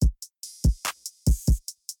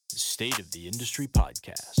State of the Industry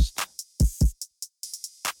podcast.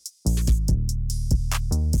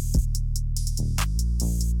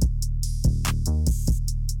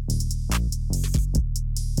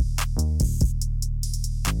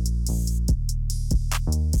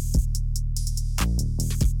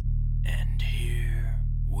 And here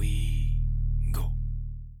we go.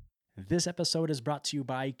 This episode is brought to you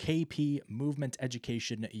by KP Movement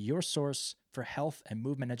Education, your source for health and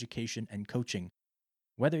movement education and coaching.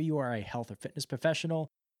 Whether you are a health or fitness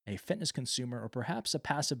professional, a fitness consumer, or perhaps a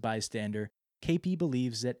passive bystander, KP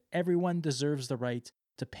believes that everyone deserves the right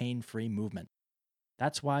to pain-free movement.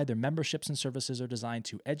 That's why their memberships and services are designed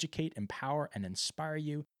to educate, empower, and inspire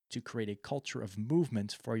you to create a culture of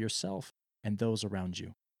movement for yourself and those around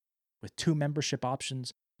you. With 2 membership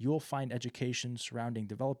options, you'll find education surrounding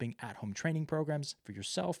developing at-home training programs for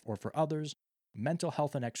yourself or for others, mental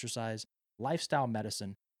health and exercise, lifestyle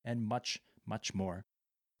medicine, and much, much more.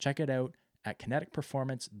 Check it out at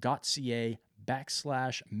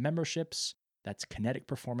kineticperformance.ca/memberships. That's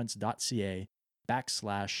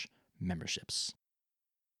kineticperformance.ca/memberships.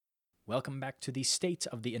 Welcome back to the State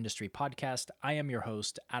of the Industry podcast. I am your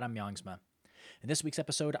host, Adam Youngsma. In this week's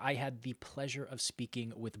episode, I had the pleasure of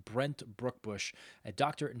speaking with Brent Brookbush, a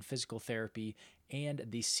doctor in physical therapy and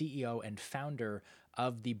the CEO and founder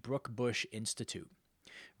of the Brookbush Institute.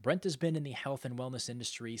 Brent has been in the health and wellness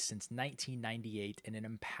industry since 1998 and an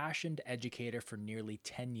impassioned educator for nearly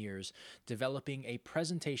 10 years, developing a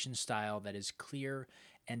presentation style that is clear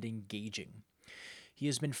and engaging. He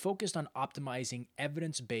has been focused on optimizing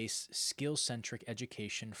evidence-based, skill-centric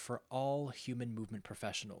education for all human movement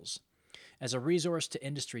professionals. As a resource to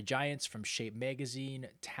industry giants from Shape Magazine,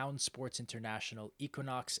 Town Sports International,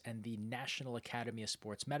 Equinox, and the National Academy of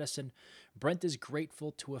Sports Medicine, Brent is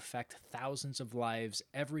grateful to affect thousands of lives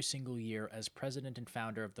every single year as president and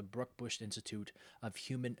founder of the Brookbush Institute of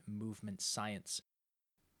Human Movement Science.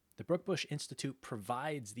 The Brookbush Institute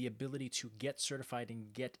provides the ability to get certified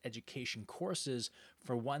and get education courses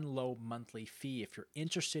for one low monthly fee. If you're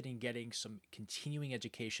interested in getting some continuing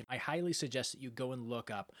education, I highly suggest that you go and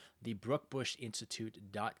look up the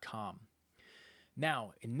brookbushinstitute.com.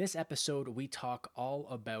 Now, in this episode, we talk all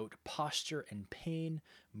about posture and pain,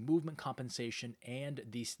 movement compensation, and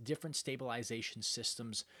these different stabilization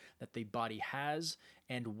systems that the body has,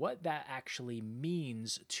 and what that actually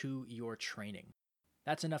means to your training.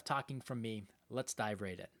 That's enough talking from me. Let's dive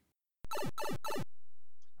right in. All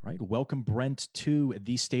right. Welcome, Brent, to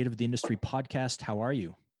the State of the Industry podcast. How are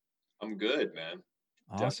you? I'm good, man.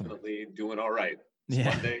 Awesome. Definitely doing all right. It's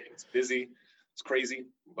Monday. It's busy. It's crazy,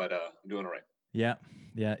 but I'm doing all right. Yeah.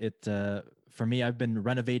 For me, I've been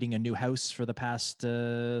renovating a new house for the past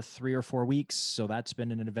 3 or 4 weeks. So that's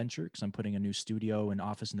been an adventure because I'm putting a new studio and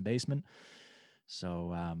office in the basement.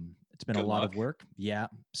 So it's been a lot of work. Yeah.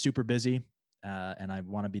 Super busy. And I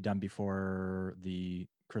want to be done before the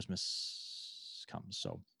Christmas comes.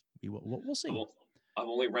 So we'll see. I've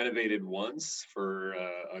only renovated once for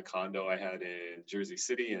a condo I had in Jersey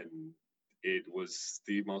City, and it was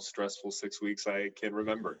the most stressful 6 weeks I can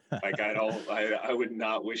remember. Like I would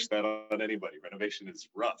not wish that on anybody. Renovation is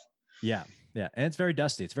rough. Yeah. And it's very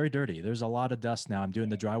dusty. It's very dirty. There's a lot of dust now. I'm doing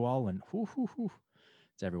the drywall and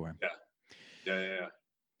it's everywhere. Yeah.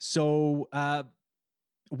 So,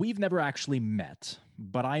 we've never actually met,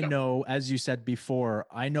 but I know, as you said before,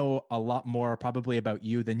 I know a lot more probably about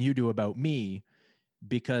you than you do about me,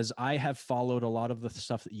 because I have followed a lot of the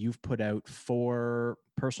stuff that you've put out for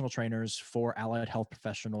personal trainers, for allied health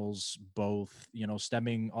professionals, both,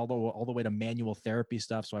 stemming all the way to manual therapy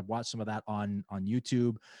stuff. So I've watched some of that on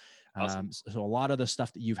YouTube. Awesome. So a lot of the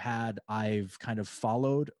stuff that you've had, I've kind of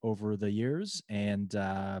followed over the years, and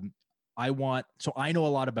I know a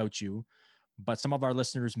lot about you, but some of our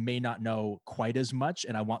listeners may not know quite as much,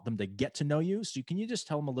 and I want them to get to know you. So can you just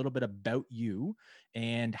tell them a little bit about you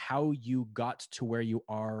and how you got to where you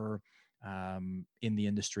are in the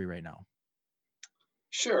industry right now?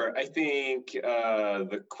 Sure. I think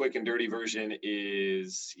the quick and dirty version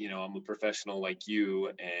is, I'm a professional like you,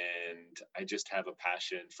 and I just have a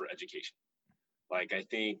passion for education. Like, I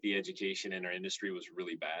think the education in our industry was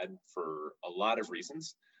really bad for a lot of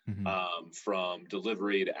reasons. From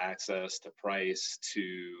delivery to access to price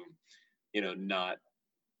to, not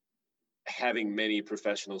having many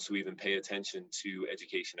professionals who even pay attention to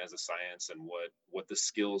education as a science and what the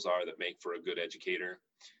skills are that make for a good educator.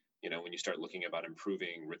 When you start looking about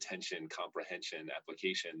improving retention, comprehension,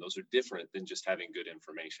 application, those are different than just having good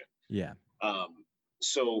information. Yeah.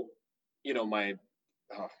 So, I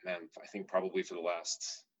think probably for the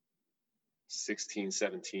last 16,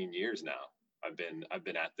 17 years now, I've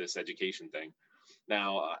been at this education thing.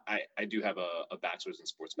 Now, I do have a bachelor's in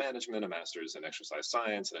sports management, a master's in exercise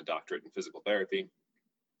science, and a doctorate in physical therapy.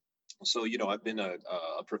 So, I've been a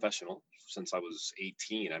professional since I was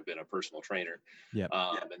 18. I've been a personal trainer, Yep.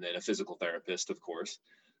 and then a physical therapist, of course.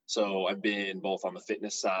 So I've been both on the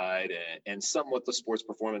fitness side and somewhat the sports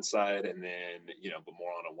performance side, and then, but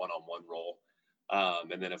more on a one-on-one role.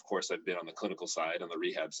 And then, of course, I've been on the clinical side, on the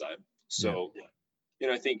rehab side. Yeah. So,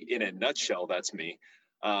 I think in a nutshell, that's me.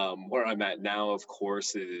 Where I'm at now, of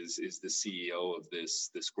course, is the CEO of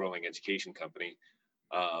this growing education company,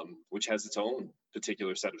 which has its own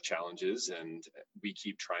particular set of challenges, and we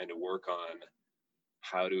keep trying to work on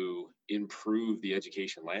how to improve the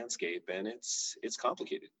education landscape, and it's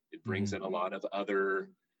complicated. It brings in a lot of other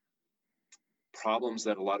problems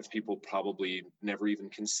that a lot of people probably never even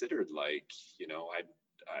considered, like,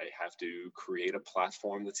 I have to create a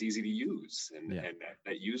platform that's easy to use, and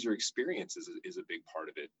that user experience is a big part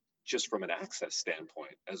of it, just from an access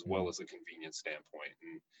standpoint as well as a convenience standpoint.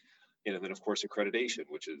 And then of course accreditation,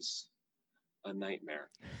 which is a nightmare.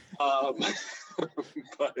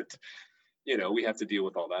 But we have to deal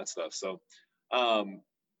with all that stuff. So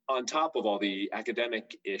on top of all the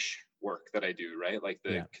academic-ish work that I do, right? Like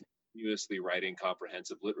the continuously writing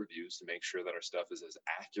comprehensive lit reviews to make sure that our stuff is as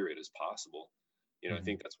accurate as possible. I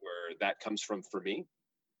think that's where that comes from for me.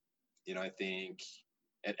 I think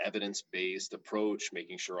an evidence-based approach,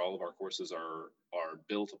 making sure all of our courses are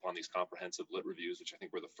built upon these comprehensive lit reviews, which I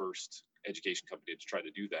think we're the first education company to try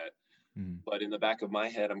to do that. But in the back of my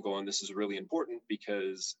head, I'm going, this is really important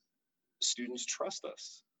because students trust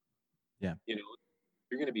us. Yeah. You're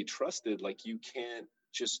going to be trusted. Like, you can't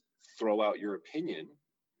just throw out your opinion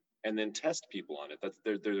and then test people on it. That's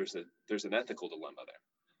there's an ethical dilemma there.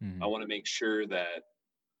 I want to make sure that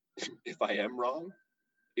if I am wrong,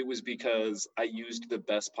 it was because I used the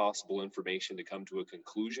best possible information to come to a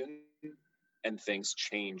conclusion, and things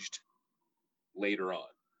changed later on.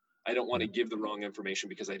 I don't want to give the wrong information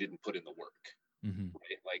because I didn't put in the work.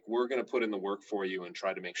 Right? Like, we're going to put in the work for you and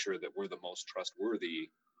try to make sure that we're the most trustworthy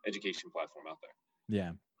education platform out there.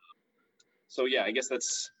 Yeah. So yeah, I guess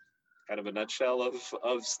that's kind of a nutshell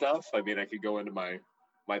of stuff. I mean, I could go into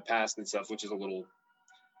my past and stuff, which is a little.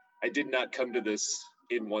 I did not come to this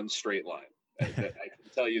in one straight line. I can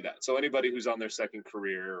tell you that. So anybody who's on their second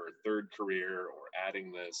career or third career or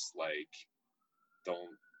adding this, like,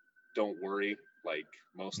 don't worry. Like,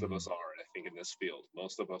 most of us are, I think, in this field.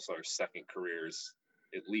 Most of us are second careers,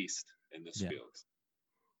 at least in this field.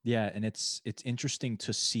 Yeah, and it's interesting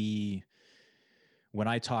to see when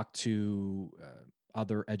I talk to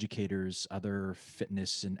other educators, other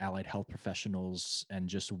fitness and allied health professionals, and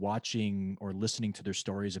just watching or listening to their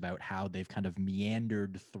stories about how they've kind of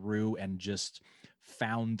meandered through and just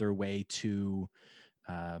found their way to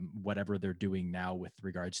whatever they're doing now with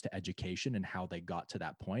regards to education and how they got to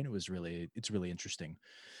that point. It's really interesting.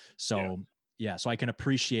 So so I can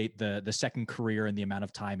appreciate the second career and the amount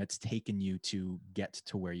of time it's taken you to get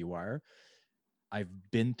to where you are.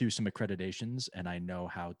 I've been through some accreditations and I know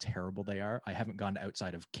how terrible they are. I haven't gone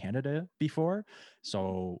outside of Canada before,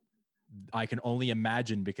 so I can only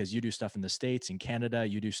imagine, because you do stuff in the States, in Canada,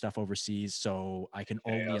 you do stuff overseas. So I can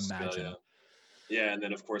only imagine. Yeah, and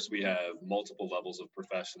then of course we have multiple levels of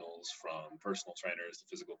professionals, from personal trainers to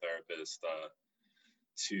physical therapists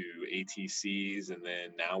to ATCs, and then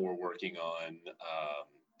now we're working on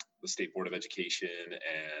the State Board of Education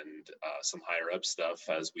and some higher up stuff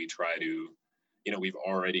as we try to, we've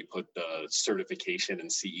already put the certification and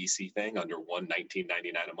CEC thing under one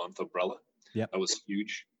 $19.99 a month umbrella. Yeah, that was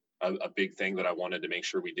huge. A big thing that I wanted to make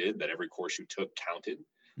sure we did, that every course you took counted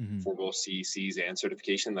for both CECs and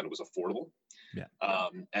certification, that it was affordable. Yeah.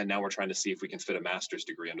 And now we're trying to see if we can fit a master's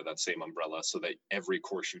degree under that same umbrella, so that every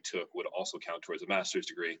course you took would also count towards a master's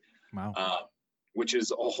degree. Wow. Which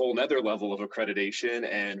is a whole nother level of accreditation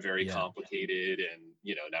and very complicated. And,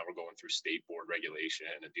 now we're going through state board regulation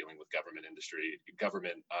and dealing with government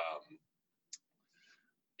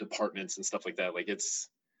departments and stuff like that. Like,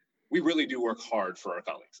 we really do work hard for our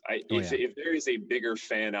colleagues. If there is a bigger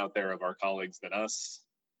fan out there of our colleagues than us,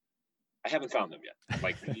 I haven't found them yet.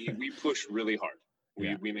 Like, we push really hard.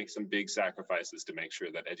 We make some big sacrifices to make sure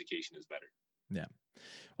that education is better. Yeah.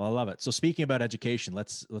 Well, I love it. So speaking about education,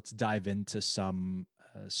 let's dive into some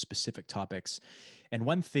specific topics. And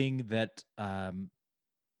one thing that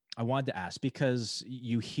I wanted to ask, because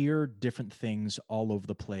you hear different things all over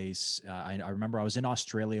the place. I remember I was in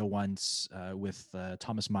Australia once with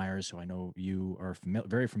Thomas Myers, who I know you are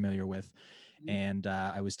very familiar with. And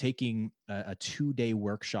I was taking a 2-day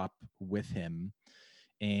workshop with him.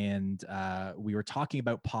 And we were talking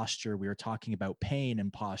about posture. We were talking about pain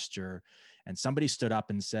and posture. And somebody stood up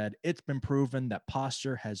and said, it's been proven that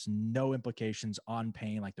posture has no implications on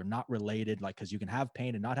pain. Like they're not related, like, because you can have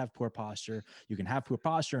pain and not have poor posture. You can have poor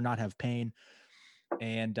posture and not have pain.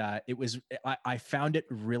 And I found it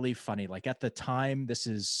really funny. Like at the time, this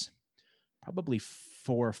is probably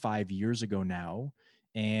 4 or 5 years ago now.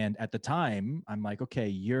 And at the time, I'm like, okay,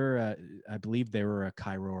 I believe they were a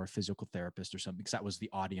chiro or a physical therapist or something, because that was the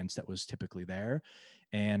audience that was typically there.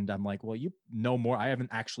 And I'm like, well, you know more. I haven't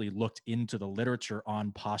actually looked into the literature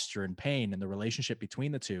on posture and pain and the relationship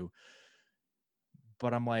between the two.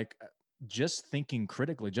 But I'm like, just thinking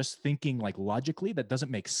critically, just thinking like logically, that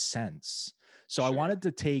doesn't make sense. So Sure.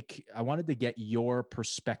 I wanted to get your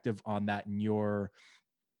perspective on that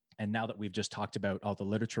and now that we've just talked about all the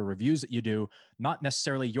literature reviews that you do, not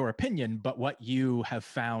necessarily your opinion, but what you have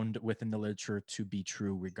found within the literature to be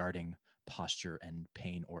true regarding posture and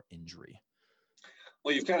pain or injury.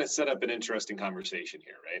 Well, you've kind of set up an interesting conversation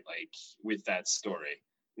here, right? Like with that story.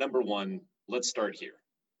 Number one, let's start here.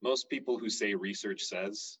 Most people who say research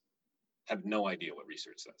says have no idea what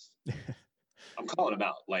research says. I'm calling them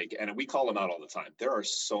out, like, and we call them out all the time. There are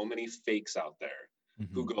so many fakes out there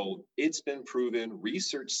who go, it's been proven,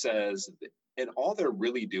 research says, and all they're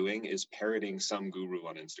really doing is parroting some guru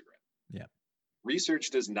on Instagram. Yeah. Research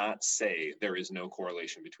does not say there is no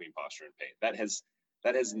correlation between posture and pain.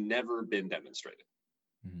 That has never been demonstrated,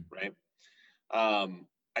 right?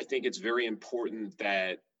 I think it's very important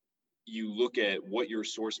that you look at what your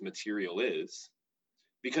source material is,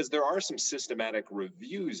 because there are some systematic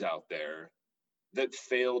reviews out there that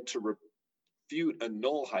failed to refute a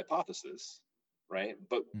null hypothesis, right?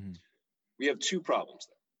 But we have two problems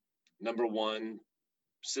there. Number one,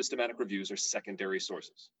 systematic reviews are secondary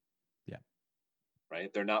sources. Yeah.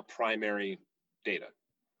 Right? They're not primary data.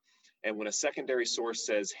 And when a secondary source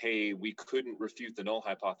says, hey, we couldn't refute the null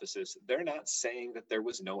hypothesis, they're not saying that there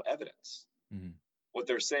was no evidence. What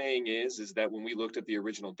they're saying is that when we looked at the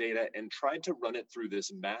original data and tried to run it through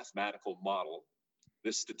this mathematical model,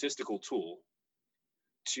 this statistical tool,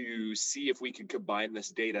 to see if we could combine this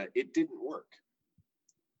data, it didn't work.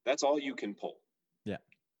 That's all you can pull. Yeah.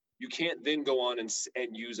 You can't then go on and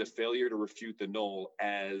use a failure to refute the null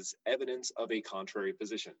as evidence of a contrary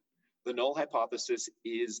position. The null hypothesis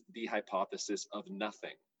is the hypothesis of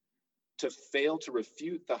nothing. To fail to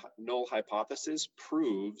refute the null hypothesis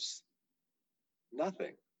proves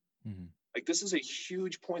nothing. Like, this is a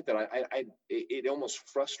huge point that it almost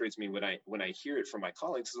frustrates me when I hear it from my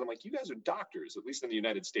colleagues, because I'm like, you guys are doctors, at least in the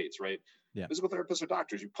United States, right? Yeah. Physical therapists are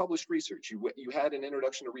doctors. You published research. You had an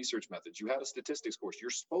introduction to research methods. You had a statistics course. You're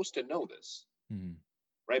supposed to know this,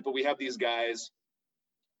 right? But we have these guys,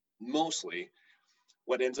 mostly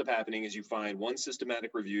what ends up happening is you find one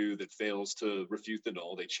systematic review that fails to refute the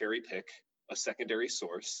null. They cherry pick a secondary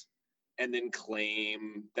source and then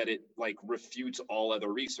claim that it like refutes all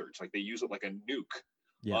other research. Like they use it like a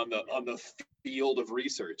nuke on the field of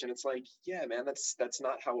research. And it's like, yeah, man, that's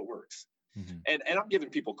not how it works. And I'm giving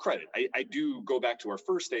people credit. I do go back to our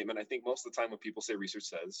first statement. I think most of the time when people say research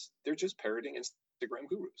says, they're just parroting Instagram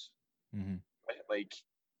gurus. Right? Like,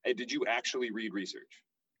 hey, did you actually read research?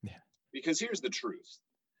 Yeah. Because here's the truth.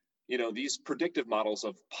 You know, these predictive models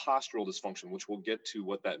of postural dysfunction, which we'll get to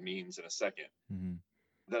what that means in a second,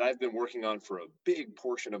 that I've been working on for a big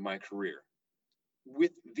portion of my career,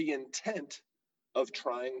 with the intent of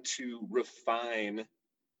trying to refine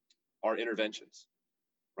our interventions,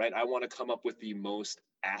 right? I want to come up with the most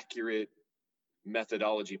accurate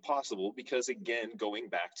methodology possible, because again, going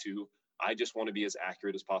back to, I just want to be as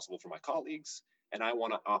accurate as possible for my colleagues, and I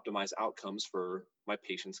want to optimize outcomes for my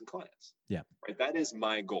patients and clients. Yeah. Right. That is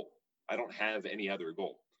my goal. I don't have any other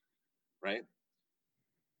goal. Right.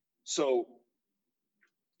 So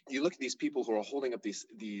you look at these people who are holding up these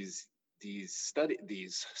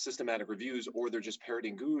systematic reviews, or they're just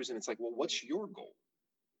parroting gurus, and it's like, well, what's your goal?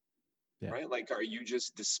 Yeah. Right? Like, are you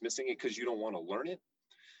just dismissing it because you don't want to learn it?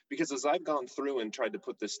 Because as I've gone through and tried to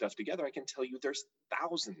put this stuff together, I can tell you there's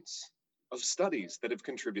thousands of studies that have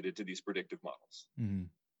contributed to these predictive models.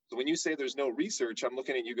 So when you say there's no research, I'm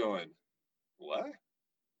looking at you going, what?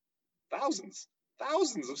 Thousands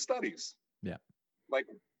of studies. Yeah. Like,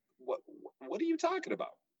 what are you talking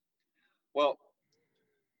about? Well,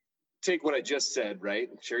 take what I just said, right?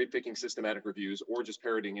 Cherry picking systematic reviews or just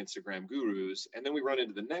parroting Instagram gurus. And then we run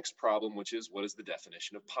into the next problem, which is, what is the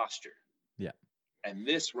definition of posture? Yeah. And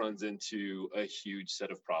this runs into a huge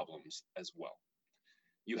set of problems as well.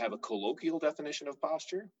 You have a colloquial definition of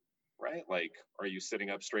posture, right? Like, are you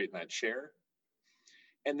sitting up straight in that chair?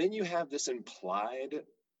 And then you have this implied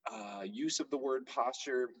use of the word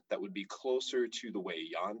posture that would be closer to the way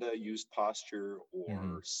Yanda used posture,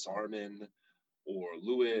 or Sarman, or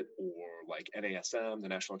Lewitt or like NASM, the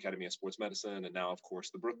National Academy of Sports Medicine, and now, of course,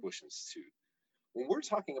 the Brook-Bush Institute. When we're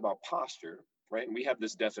talking about posture, right, and we have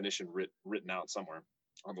this definition written out somewhere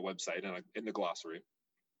on the website and in the glossary,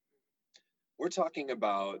 we're talking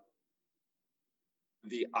about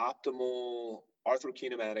the optimal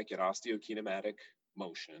arthrokinematic and osteokinematic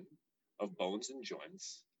motion of bones and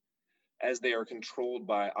joints as they are controlled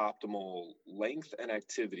by optimal length and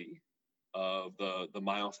activity of the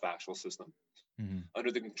myofascial system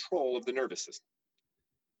under the control of the nervous system.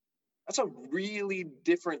 That's a really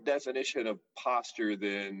different definition of posture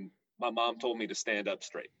than my mom told me to stand up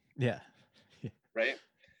straight. Yeah. Right?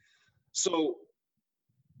 So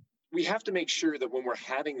we have to make sure that when we're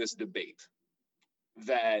having this debate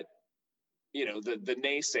that, you know, the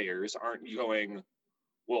naysayers aren't going,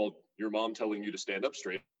 well, your mom telling you to stand up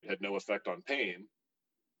straight had no effect on pain,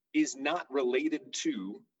 is not related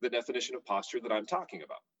to the definition of posture that I'm talking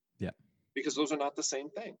about. Yeah. Because those are not the same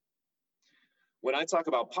thing. When I talk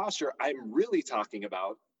about posture, I'm really talking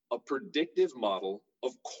about a predictive model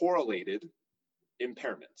of correlated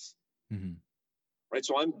impairments. Right?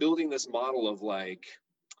 So I'm building this model of like,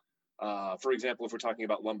 for example, if we're talking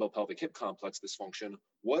about lumbopelvic hip complex dysfunction,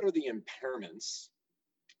 what are the impairments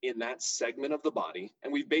in that segment of the body?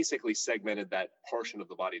 And we've basically segmented that portion of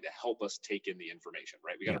the body to help us take in the information,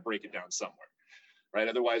 right? We got to break it down somewhere, right?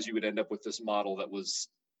 Otherwise, you would end up with this model that was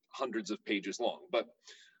hundreds of pages long. But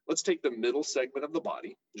let's take the middle segment of the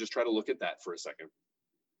body and just try to look at that for a second.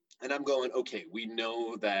 And I'm going, okay, we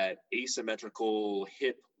know that asymmetrical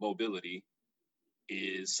hip mobility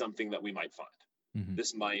is something that we might find.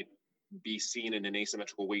 This might be seen in an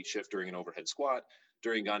asymmetrical weight shift during an overhead squat.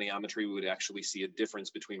 During goniometry, we would actually see a difference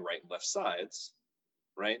between right and left sides,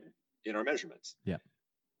 right, in our measurements. Yeah.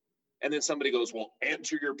 And then somebody goes, well,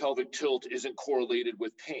 anterior pelvic tilt isn't correlated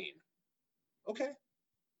with pain. Okay.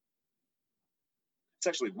 It's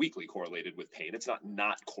actually weakly correlated with pain. It's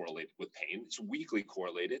not correlated with pain. It's weakly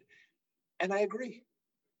correlated. And I agree.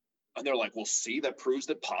 And they're like, well, see, that proves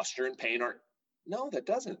that posture and pain aren't. No, that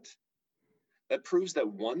doesn't. That proves that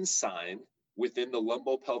one sign within the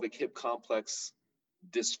lumbopelvic hip complex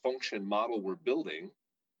dysfunction model we're building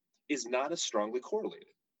is not as strongly correlated.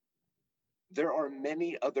 There are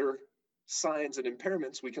many other signs and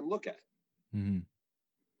impairments we can look at.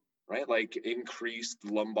 Right? Like increased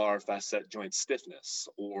lumbar facet joint stiffness,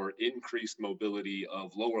 or increased mobility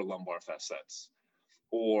of lower lumbar facets,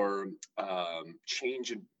 or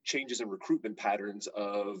changes in recruitment patterns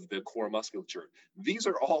of the core musculature. These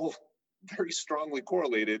are all very strongly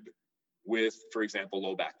correlated with, for example,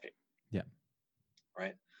 low back pain. Yeah.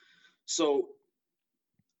 Right? So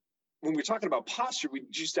when we're talking about posture, we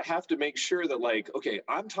just have to make sure that, like, okay,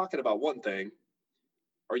 I'm talking about one thing.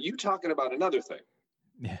 Are you talking about another thing?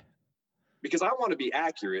 Yeah. Because I want to be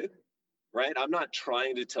accurate, right? I'm not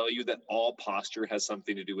trying to tell you that all posture has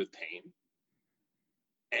something to do with pain.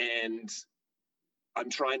 And I'm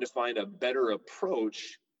trying to find a better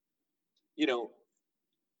approach. You know,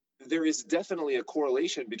 there is definitely a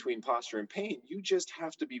correlation between posture and pain. You just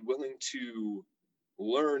have to be willing to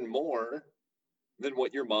learn more than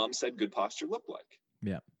what your mom said good posture looked like.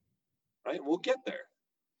 Yeah. Right? We'll get there.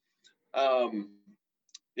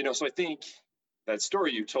 You know, so I think that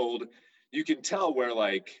story you told, you can tell where,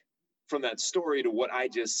 like, from that story to what I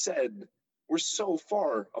just said, we're so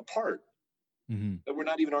far apart that we're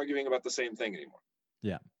not even arguing about the same thing anymore.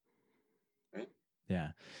 Yeah. Right?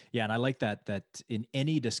 Yeah. Yeah. And I like that in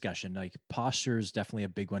any discussion, like posture is definitely a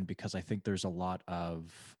big one, because I think there's a lot of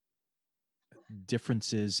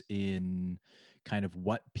differences in kind of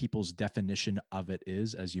what people's definition of it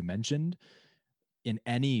is, as you mentioned. In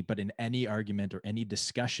any argument or any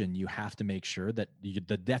discussion, you have to make sure that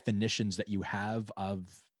the definitions that you have of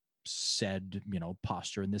said, you know,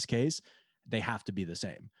 posture in this case, they have to be the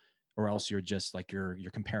same, or else you're just like, you're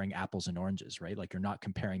comparing apples and oranges, right? Like, you're not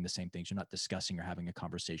comparing the same things. You're not discussing or having a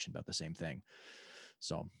conversation about the same thing.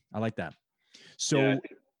 So I like that. So yeah,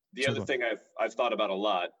 the other thing I've thought about a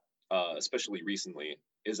lot, especially recently,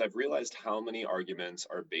 is I've realized how many arguments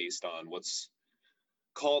are based on what's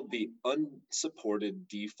called the unsupported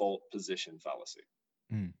default position fallacy.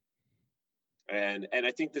 And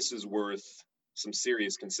I think this is worth some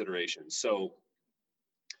serious consideration. So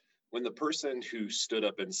when the person who stood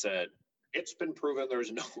up and said, it's been proven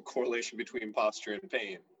there's no correlation between posture and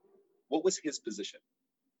pain, what was his position?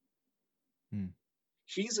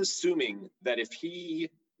 He's assuming that if he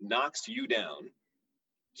knocks you down,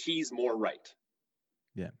 he's more right.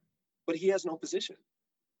 Yeah. But he has no position.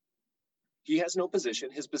 He has no position.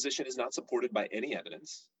 His position is not supported by any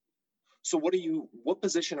evidence. So what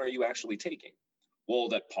position are you actually taking? Well,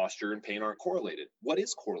 that posture and pain aren't correlated. What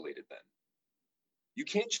is correlated then? You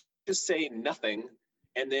can't just say nothing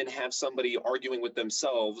and then have somebody arguing with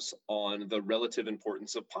themselves on the relative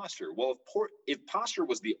importance of posture. Well, if posture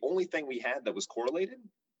was the only thing we had that was correlated,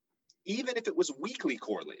 even if it was weakly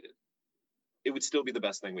correlated, it would still be the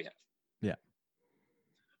best thing we have. Yeah.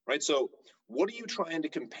 Right. So what are you trying to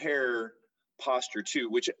compare posture to?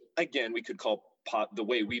 Which, again, we could call the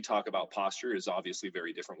way we talk about posture is obviously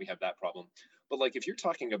very different. We have that problem. But like if you're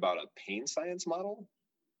talking about a pain science model,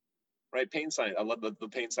 right? Pain science. I love the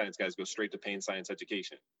pain science guys go straight to pain science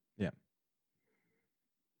education. Yeah.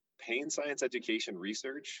 Pain science education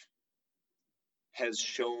research has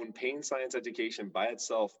shown pain science education by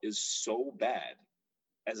itself is so bad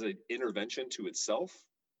as an intervention to itself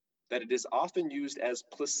that it is often used as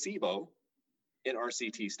placebo in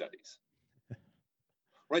RCT studies.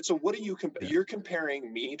 Right? So what are you you're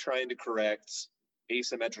comparing me trying to correct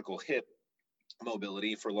asymmetrical hip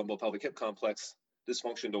mobility for lumbopelvic hip complex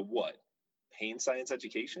dysfunction to what? Pain science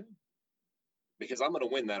education? Because I'm going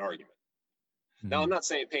to win that argument. Now, I'm not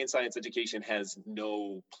saying pain science education has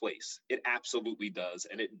no place. It absolutely does,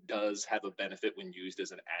 and it does have a benefit when used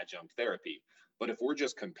as an adjunct therapy. But if we're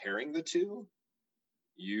just comparing the two,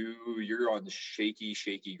 you're on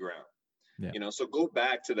shaky ground. Yeah. You know, so go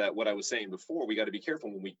back to that, what I was saying before, we got to be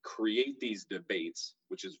careful when we create these debates,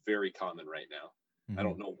 which is very common right now. I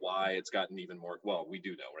don't know why it's gotten even more, well, we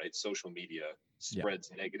do know, right? Social media spreads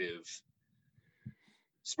negative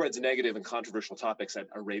and controversial topics at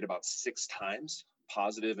a rate about 6 times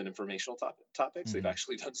positive and informational topics. They've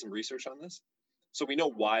actually done some research on this. So we know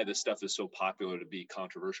why this stuff is so popular to be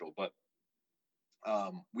controversial, but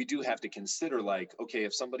we do have to consider, like, okay,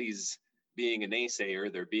 if somebody's being a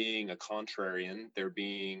naysayer, they're being a contrarian, they're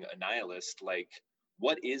being a nihilist, like,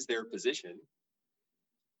 what is their position?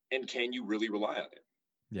 And can you really rely on it?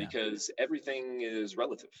 Yeah. Because everything is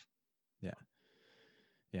relative. Yeah.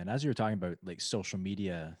 Yeah. And as you were talking about like social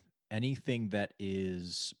media, anything that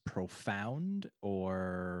is profound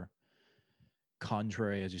or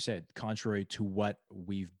contrary, as you said, contrary to what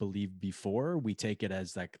we've believed before, we take it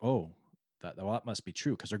as like, oh, that must be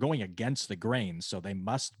true because they're going against the grain. So they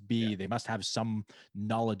must have some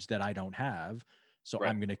knowledge that I don't have. So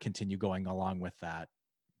I'm going to continue going along with that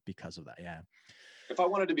because of that. Yeah. If I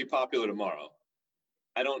wanted to be popular tomorrow,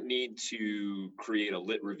 I don't need to create a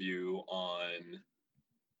lit review on,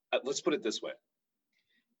 let's put it this way.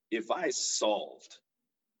 If I solved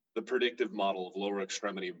the predictive model of lower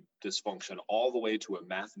extremity dysfunction all the way to a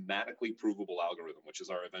mathematically provable algorithm, which is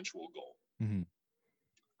our eventual goal,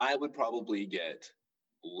 I would probably get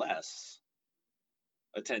less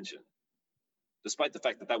attention, despite the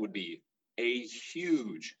fact that that would be a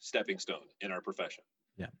huge stepping stone in our profession.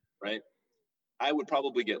 Yeah. Right? I would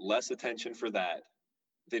probably get less attention for that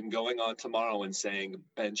than going on tomorrow and saying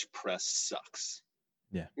bench press sucks.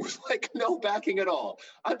 Yeah. With like no backing at all.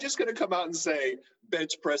 I'm just going to come out and say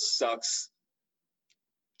bench press sucks.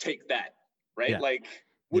 Take that. Right? Yeah. Like,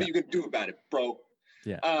 what are you going to do about it, bro?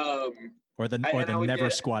 Yeah. Or the never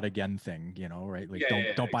squat again thing, you know, right? Like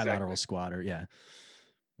don't bilateral squat or Yeah,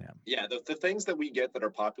 the things that we get that are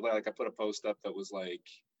popular, like I put a post up that was like,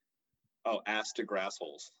 oh, ass to grass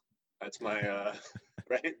holes. That's my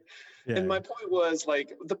right. Yeah, and my point was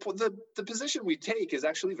like the position we take is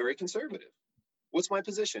actually very conservative. What's my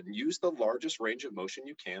position? Use the largest range of motion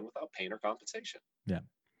you can without pain or compensation. Yeah.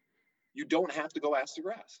 You don't have to go ass to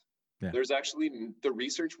grass. Yeah. There's actually, the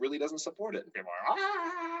research really doesn't support it. People are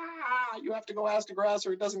like, you have to go ass to grass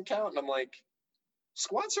or it doesn't count. And I'm like,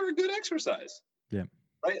 squats are a good exercise. Yeah.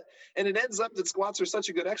 Right. And it ends up that squats are such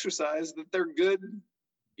a good exercise that they're good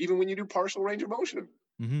even when you do partial range of motion.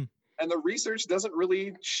 And the research doesn't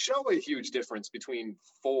really show a huge difference between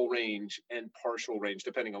full range and partial range,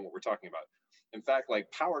 depending on what we're talking about. In fact,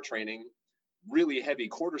 like power training, really heavy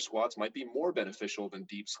quarter squats might be more beneficial than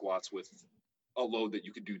deep squats with a load that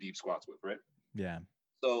you could do deep squats with, right? Yeah.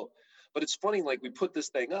 So, but it's funny, like we put this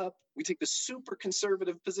thing up, we take the super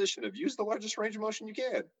conservative position of use the largest range of motion you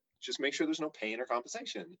can. Just make sure there's no pain or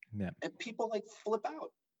compensation. Yeah. And people like flip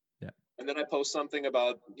out. Yeah. And then I post something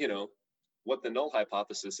about, you know, what the null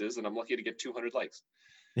hypothesis is, and I'm lucky to get 200 likes.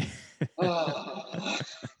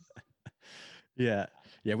 Yeah.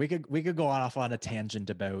 Yeah. We could go off on a tangent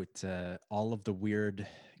about all of the weird,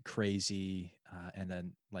 crazy, and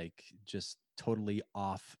then like just totally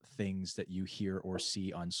off things that you hear or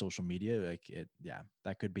see on social media. Like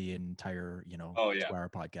that could be an entire, 2-hour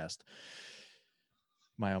podcast.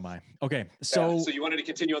 My, oh my. Okay. So you wanted to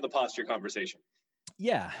continue on the posture conversation.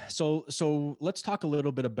 Yeah. So let's talk a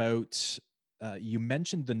little bit about you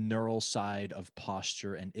mentioned the neural side of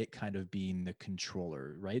posture and it kind of being the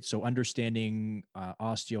controller, right? So understanding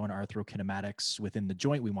osteo and arthrokinematics within the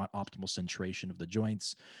joint, we want optimal centration of the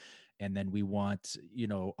joints. And then we want,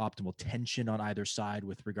 optimal tension on either side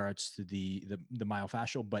with regards to the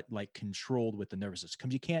myofascial, but like controlled with the nervous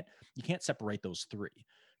system. You can't separate those three,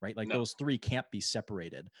 right? Like No. those three can't be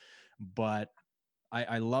separated. But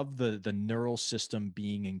I love the neural system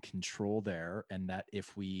being in control there, and that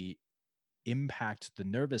if we impact the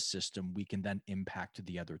nervous system, we can then impact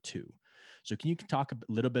the other two. So can you talk a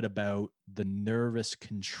little bit about the nervous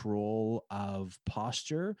control of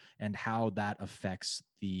posture and how that affects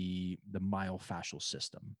the myofascial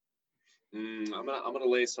system? I'm gonna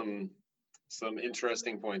lay some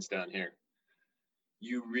interesting points down here.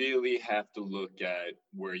 You really have to look at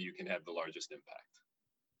where you can have the largest impact.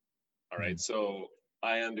 All right. So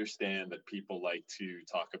I understand that people like to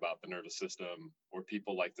talk about the nervous system, or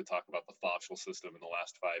people like to talk about the fascial system in the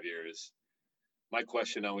last 5 years. My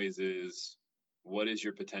question always is, what is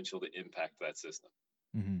your potential to impact that system?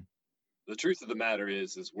 Mm-hmm. The truth of the matter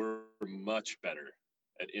is we're much better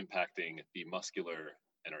at impacting the muscular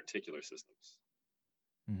and articular systems.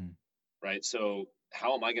 Mm-hmm. Right. So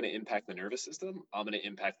how am I going to impact the nervous system? I'm going to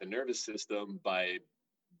impact the nervous system by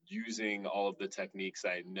using all of the techniques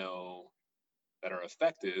I know that are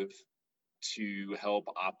effective to help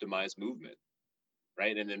optimize movement,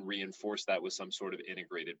 right? And then reinforce that with some sort of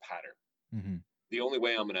integrated pattern. Mm-hmm. The only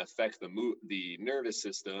way I'm going to affect the nervous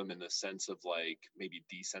system in the sense of like maybe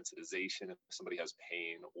desensitization if somebody has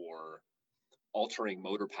pain, or altering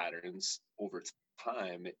motor patterns over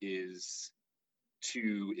time, is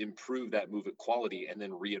to improve that movement quality and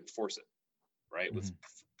then reinforce it, right? Mm-hmm. With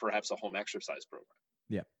perhaps a home exercise program.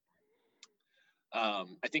 Yeah.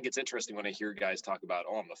 I think it's interesting when I hear guys talk about,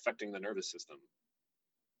 I'm affecting the nervous system.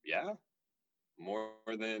 Yeah, more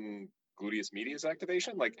than gluteus medius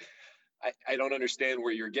activation. Like, I don't understand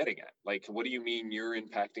where you're getting at. Like, what do you mean you're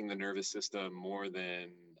impacting the nervous system more than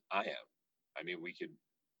I am? I mean, we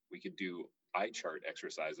could do eye chart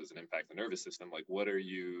exercises and impact the nervous system. Like, what are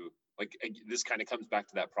you like? This kind of comes back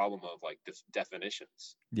to that problem of like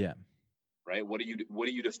definitions. Yeah. Right. What are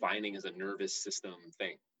you defining as a nervous system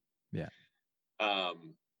thing? Yeah.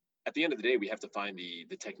 At the end of the day, we have to find the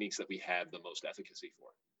techniques that we have the most efficacy for.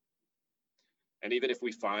 And even if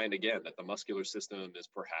we find, again, that the muscular system is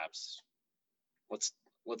perhaps,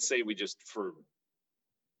 let's say we just, for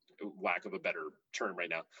lack of a better term right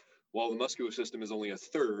now, well, the muscular system is only a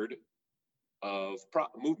third of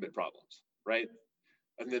movement problems, right?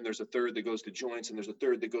 And then there's a third that goes to joints, and there's a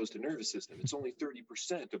third that goes to nervous system. It's only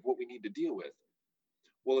 30% of what we need to deal with.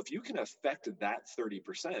 Well, if you can affect that 30%,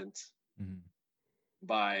 mm-hmm.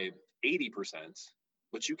 by 80%,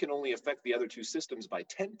 but you can only affect the other two systems by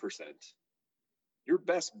 10%, your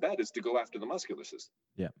best bet is to go after the muscular system.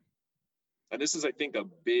 Yeah. And this is, I think, a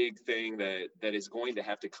big thing that is going to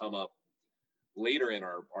have to come up later in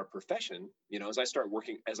our profession. As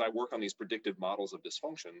I work on these predictive models of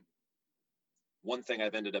dysfunction, one thing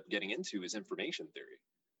I've ended up getting into is information theory,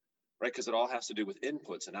 right? Because it all has to do with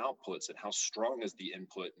inputs and outputs, and how strong is the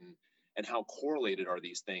input, and how correlated are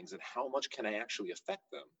these things, and how much can I actually affect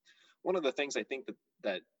them. One of the things I think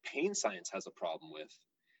that pain science has a problem with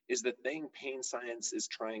is the thing pain science is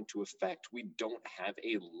trying to affect, we don't have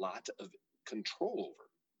a lot of control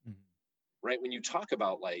over, mm-hmm. right? When you talk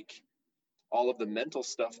about like all of the mental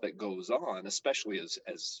stuff that goes on, especially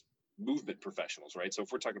as movement professionals, right? So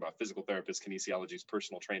if we're talking about physical therapists, kinesiologists,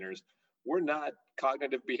 personal trainers, we're not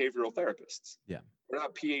cognitive behavioral therapists. Yeah. We're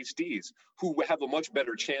not PhDs who have a much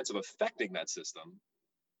better chance of affecting that system.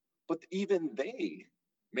 But even they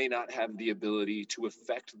may not have the ability to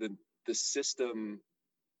affect the system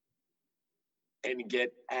and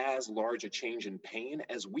get as large a change in pain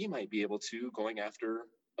as we might be able to going after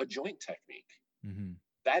a joint technique. Mm-hmm.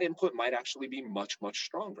 That input might actually be much, much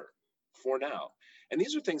stronger for now. And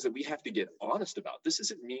these are things that we have to get honest about. This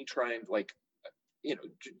isn't me trying, like,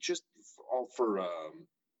 just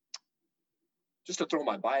to throw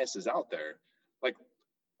my biases out there. Like,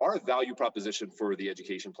 our value proposition for the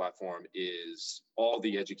education platform is all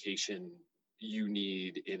the education you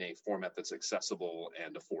need in a format that's accessible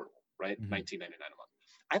and affordable, right? Mm-hmm. $19.99 a month.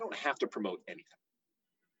 I don't have to promote anything.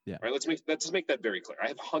 Yeah. Right. Let's make that very clear. I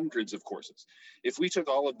have hundreds of courses. If we took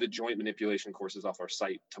all of the joint manipulation courses off our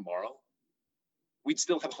site tomorrow, we'd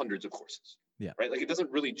still have hundreds of courses. Yeah. Right. Like, it doesn't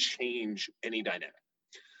really change any dynamic.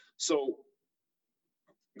 So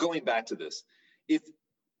going back to this,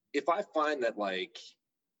 if I find that like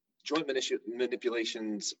joint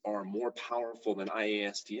manipulations are more powerful than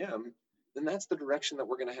IASTM, then that's the direction that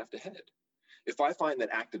we're going to have to head. If I find that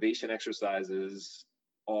activation exercises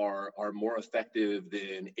are more effective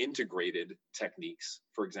than integrated techniques.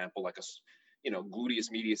 For example, like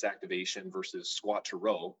gluteus medius activation versus squat to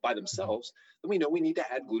row by themselves, then we know we need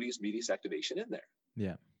to add gluteus medius activation in there.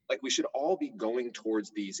 Yeah. Like we should all be going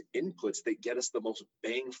towards these inputs that get us the most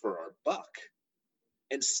bang for our buck,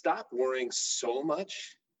 and stop worrying so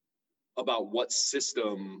much about what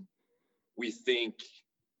system we think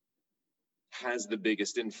has the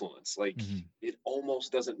biggest influence. Like it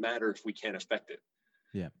almost doesn't matter if we can't affect it.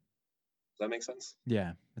 Yeah. Does that make sense?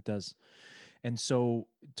 Yeah, it does. And so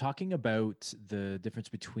talking about the difference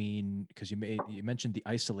between, because you mentioned the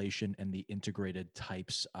isolation and the integrated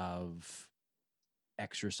types of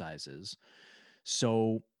exercises.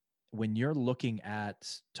 So when you're looking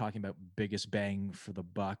at talking about biggest bang for the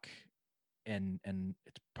buck, and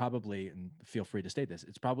it's probably, and feel free to state this,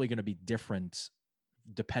 it's probably going to be different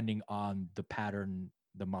depending on the pattern,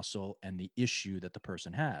 the muscle, and the issue that the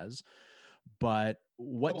person has. But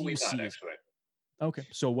what Probably do you see? Actually. Okay.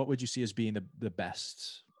 So what would you see as being the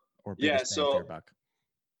best or biggest bang for your buck?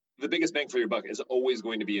 The biggest bang for your buck is always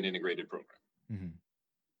going to be an integrated program.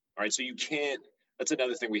 All right. So you can't, that's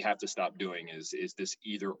another thing we have to stop doing is this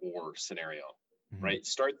either or scenario, right?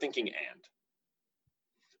 Start thinking and,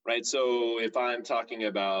 right? So if I'm talking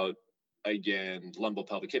about, again,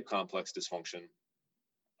 lumbopelvic hip complex dysfunction,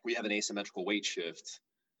 we have an asymmetrical weight shift.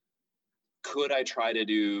 Could I try to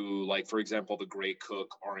do, like, for example, the Gray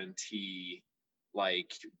Cook RNT,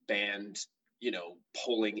 like band,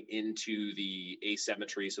 pulling into the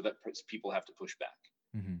asymmetry so that people have to push back?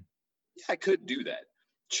 Yeah, I could do that.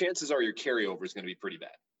 Chances are your carryover is going to be pretty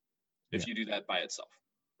bad if you do that by itself,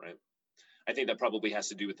 right? I think that probably has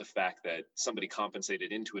to do with the fact that somebody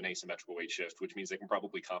compensated into an asymmetrical weight shift, which means they can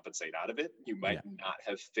probably compensate out of it. You might not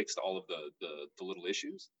have fixed all of the little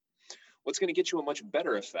issues. What's going to get you a much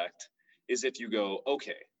better effect is if you go,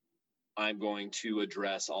 okay, I'm going to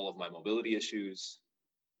address all of my mobility issues.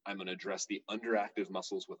 I'm going to address the underactive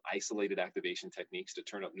muscles with isolated activation techniques to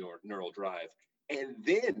turn up neural drive. And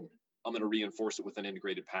then I'm going to reinforce it with an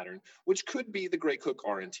integrated pattern, which could be the Gray Cook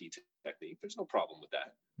RNT technique. There's no problem with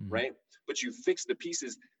that, right? But you fix the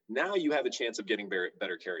pieces. Now you have a chance of getting better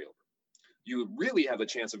carryover. You really have a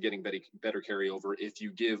chance of getting better carryover if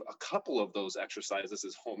you give a couple of those exercises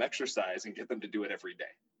as home exercise and get them to do it every day.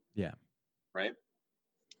 Yeah. Right.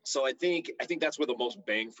 So I think that's where the most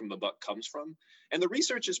bang from the buck comes from. And the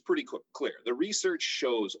research is pretty clear. The research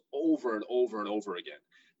shows over and over and over again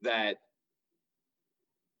that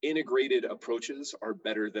integrated approaches are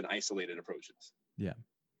better than isolated approaches. Yeah.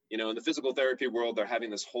 In the physical therapy world, they're having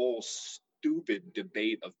this whole stupid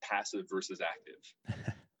debate of passive versus active.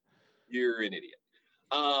 You're an idiot.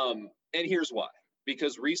 And here's why.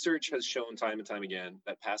 Because research has shown time and time again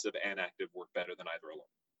that passive and active work better than either alone.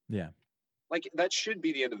 Yeah. Like, that should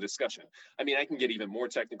be the end of the discussion. I mean, I can get even more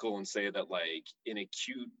technical and say that, like, in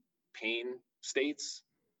acute pain states,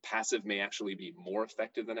 passive may actually be more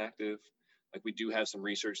effective than active. Like, we do have some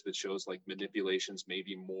research that shows, like, manipulations may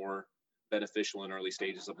be more beneficial in early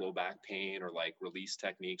stages of low back pain, or like release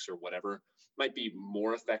techniques or whatever might be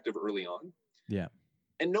more effective early on. Yeah.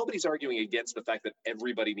 And nobody's arguing against the fact that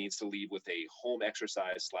everybody needs to lead with a home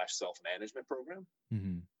exercise / self-management program.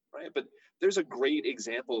 Right. But there's a great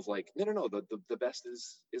example of, like, no, the best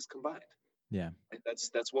is combined. Yeah. Right?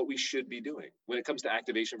 That's what we should be doing when it comes to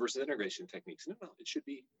activation versus integration techniques. No, it should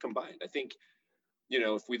be combined. I think,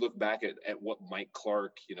 if we look back at what Mike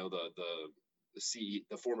Clark,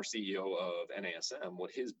 the former CEO of NASM,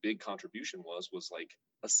 what his big contribution was like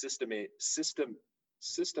a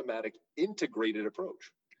systematic integrated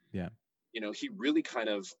approach. Yeah. He really kind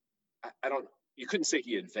of, you couldn't say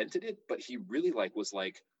he invented it, but he really was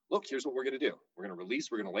like, look, here's what we're going to do. We're going to release,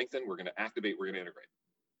 we're going to lengthen, we're going to activate, we're going to integrate.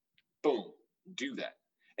 Boom, do that.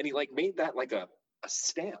 And he made that like a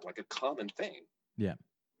stamp, like a common thing. Yeah.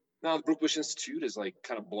 Now the Brooke Bush Institute has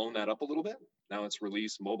kind of blown that up a little bit. Now it's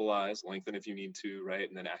release, mobilize, lengthen if you need to, right?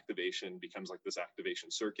 And then activation becomes like this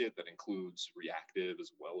activation circuit that includes reactive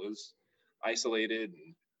as well as isolated,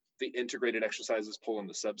 and the integrated exercises pull in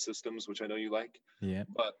the subsystems, which I know you like. Yeah.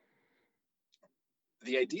 But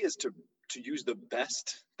the idea is to use the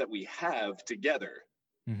best that we have together,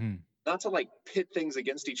 not to pit things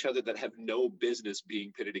against each other that have no business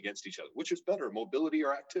being pitted against each other. Which is better, mobility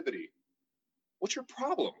or activity? What's your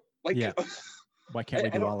problem? Why can't we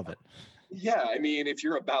do all of it? Yeah, I mean, if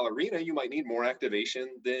you're a ballerina, you might need more activation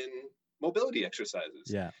than mobility exercises.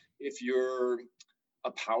 Yeah. If you're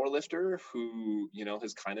a power lifter who,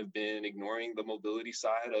 has kind of been ignoring the mobility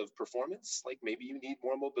side of performance, maybe you need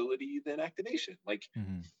more mobility than activation.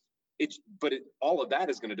 All of that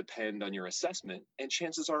is going to depend on your assessment. And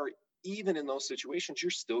chances are, even in those situations, you're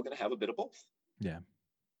still going to have a bit of both. Yeah.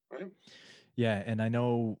 right? Yeah. And I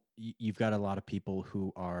know you've got a lot of people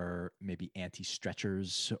who are maybe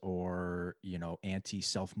anti-stretchers or,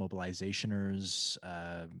 anti-self-mobilizationers.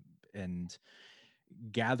 And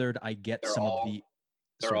gathered, I get They're some of all the,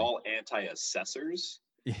 they're sorry. all anti-assessors,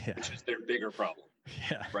 Yeah. which is their bigger problem,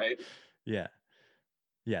 Yeah. right? Yeah.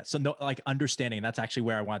 Yeah. So no, like understanding, that's actually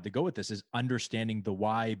where I wanted to go with this, is understanding the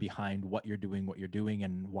why behind what you're doing,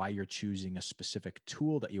 and why you're choosing a specific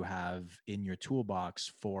tool that you have in your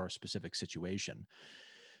toolbox for a specific situation.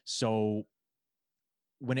 So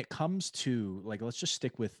when it comes to, like, let's just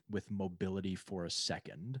stick with mobility for a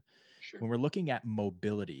second. Sure. When we're looking at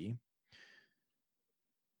mobility,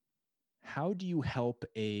 how do you help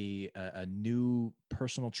a new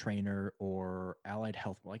personal trainer or allied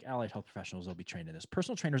health professionals? They'll be trained in this.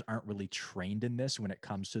 Personal trainers aren't really trained in this when it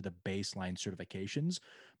comes to the baseline certifications,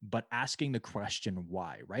 but asking the question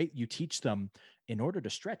why, right? You teach them, in order to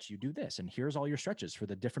stretch, you do this, and here's all your stretches for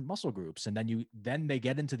the different muscle groups. And then they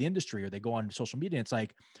get into the industry or they go on social media, and it's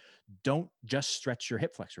like, don't just stretch your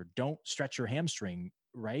hip flexor, don't stretch your hamstring,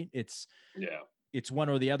 right? Yeah. It's one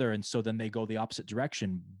or the other. And so then they go the opposite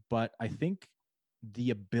direction. But I think the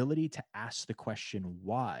ability to ask the question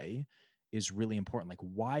why is really important. Like,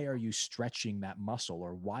 why are you stretching that muscle,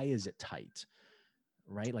 or why is it tight?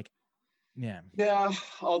 Right? Like, yeah. Yeah.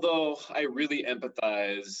 Although I really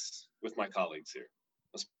empathize with my colleagues here,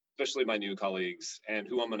 especially my new colleagues, and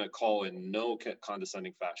who I'm going to call in no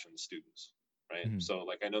condescending fashion students, right? Mhm. So,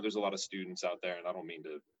 like, I know there's a lot of students out there, and I don't mean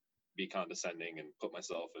to be condescending and put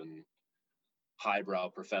myself in highbrow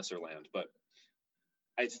professor land, but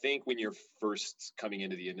I think when you're first coming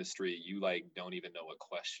into the industry, you like don't even know what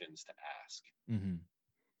questions to ask. Mhm.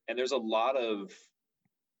 And there's a lot of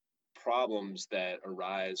problems that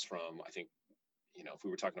arise from, I think, if we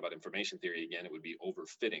were talking about information theory again, it would be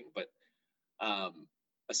overfitting. But um,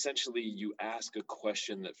 essentially, you ask a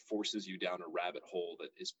question that forces you down a rabbit hole that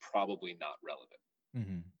is probably not relevant,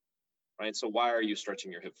 Mhm. right? So, why are you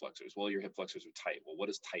stretching your hip flexors? Well, your hip flexors are tight. Well, what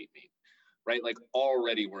does tight mean, right? Like,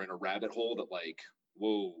 already we're in a rabbit hole that, like,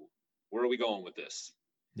 whoa, where are we going with this?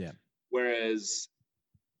 Yeah. Whereas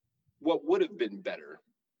what would have been better,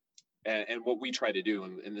 and what we try to do,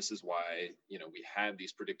 and this is why we have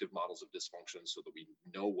these predictive models of dysfunction so that we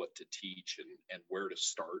know what to teach and where to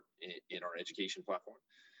start in our education platform,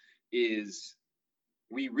 is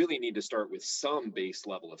we really need to start with some base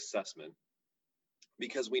level assessment,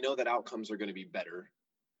 because we know that outcomes are going to be better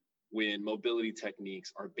when mobility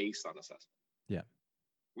techniques are based on assessment. Yeah.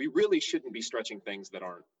 We really shouldn't be stretching things that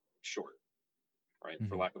aren't short, right?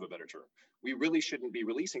 For Mhm. lack of a better term. We really shouldn't be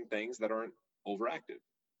releasing things that aren't overactive,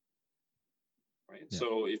 right? Yeah.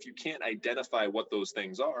 So if you can't identify what those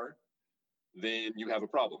things are, then you have a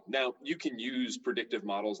problem. Now, you can use predictive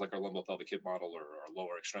models like our lumbopelvic hip model, or our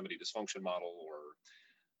lower extremity dysfunction model, or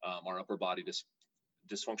our upper body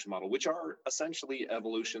dysfunction model, which are essentially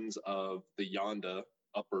evolutions of the Yanda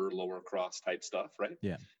upper lower cross type stuff, right?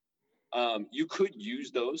 Yeah. You could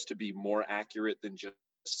use those to be more accurate than just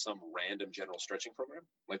some random general stretching program.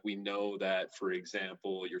 Like, we know that, for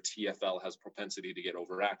example, your TFL has propensity to get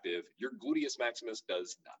overactive. Your gluteus maximus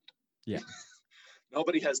does not. Yeah.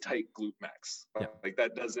 Nobody has tight glute max. Yeah. Like,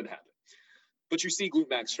 that doesn't happen. But you see glute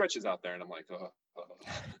max stretches out there, and I'm like,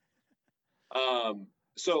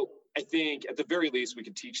 so I think at the very least we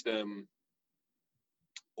could teach them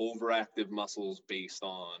overactive muscles based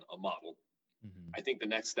on a model. Mhm. I think the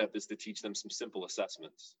next step is to teach them some simple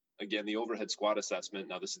assessments. Again, the overhead squat assessment.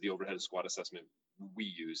 Now, this is the overhead squat assessment we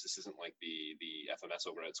use. This isn't like the FMS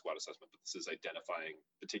overhead squat assessment, but this is identifying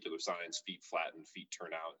particular signs: feet flatten, feet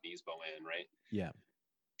turn out, knees bow in, right? Yeah.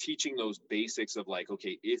 Teaching those basics of, like,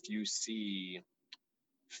 okay, if you see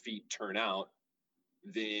feet turn out,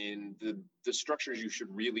 then the structures you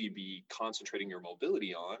should really be concentrating your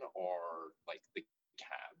mobility on are like the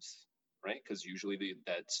calves, right? Because usually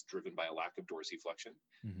that's driven by a lack of dorsiflexion,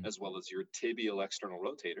 Mhm. as well as your tibial external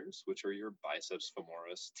rotators, which are your biceps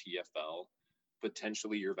femoris, TFL,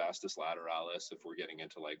 potentially your vastus lateralis if we're getting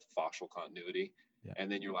into like fascial continuity, Yeah.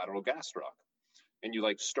 and then your lateral gastroc. And you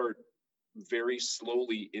like start very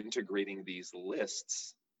slowly integrating these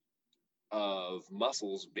lists of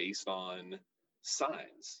muscles based on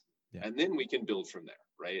signs. Yeah. And then we can build from there,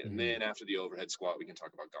 right? And Mhm. then after the overhead squat, we can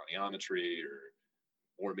talk about goniometry,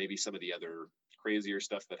 or maybe some of the other crazier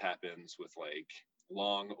stuff that happens with like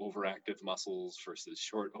long overactive muscles versus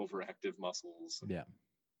short overactive muscles. Yeah.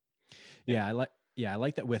 Yeah. I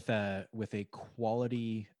like that with a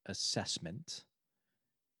quality assessment,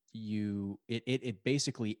 it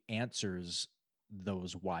basically answers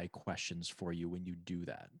those why questions for you when you do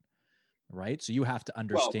that. Right? So you have to Well,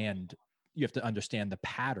 understand the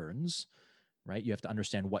patterns right? You have to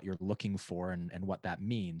understand what you're looking for and what that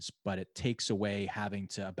means, but it takes away having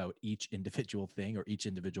to, about each individual thing or each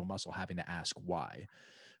individual muscle, having to ask why,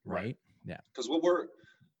 Right. right? Yeah. Because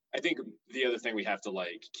I think the other thing we have to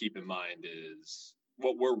like keep in mind is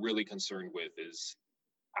what we're really concerned with is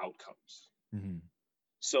outcomes. Mm-hmm.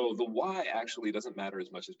 So the why actually doesn't matter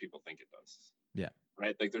as much as people think it does. Yeah.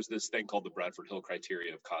 Right. Like there's this thing called the Bradford Hill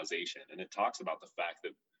criteria of causation, and it talks about the fact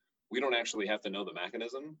that we don't actually have to know the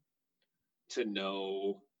mechanism to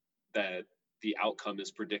know that the outcome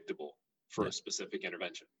is predictable for a specific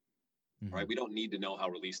intervention. Mm-hmm. Right. We don't need to know how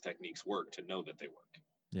release techniques work to know that they work.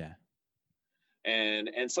 Yeah.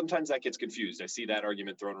 And sometimes that gets confused. I see that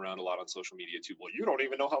argument thrown around a lot on social media too. Well, you don't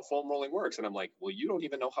even know how foam rolling works. And I'm like, well, you don't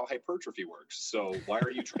even know how hypertrophy works. So why are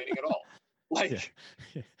you training at all? Like,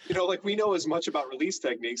 you know, like we know as much about release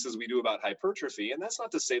techniques as we do about hypertrophy. And that's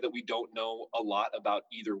not to say that we don't know a lot about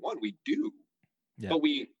either one. We do. Yeah. But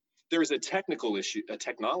there's a technical issue, a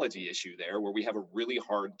technology issue there where we have a really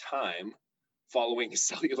hard time following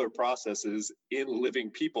cellular processes in living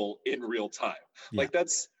people in real time. Yeah. Like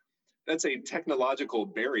that's a technological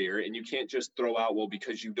barrier, and you can't just throw out, well,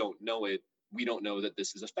 because you don't know it, we don't know that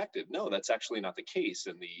this is effective. No, that's actually not the case.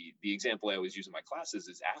 And the example I always use in my classes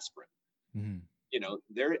is aspirin. Mm-hmm. You know,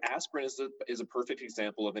 aspirin is a perfect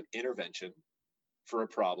example of an intervention for a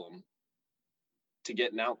problem to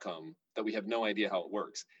get an outcome that we have no idea how it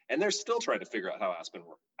works. And they're still trying to figure out how aspirin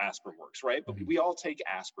works, right? But we all take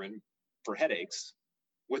aspirin for headaches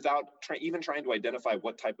without even trying to identify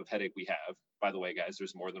what type of headache we have. By the way, guys,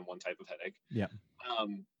 there's more than one type of headache. Yeah.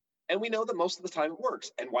 And we know that most of the time it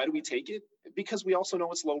works. And why do we take it? Because we also know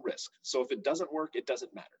it's low risk. So if it doesn't work, it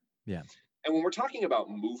doesn't matter. Yeah. And when we're talking about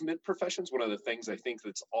movement professions, one of the things I think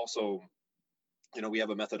that's also, you know, we have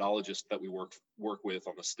a methodologist that we work with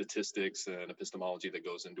on the statistics and epistemology that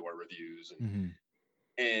goes into our reviews.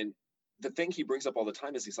 And the thing he brings up all the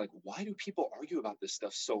time is he's like, why do people argue about this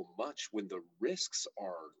stuff so much when the risks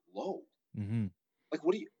are low? Mm-hmm. Like,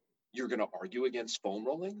 you're going to argue against foam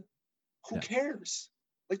rolling? Who cares?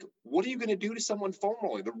 Like, what are you going to do to someone foam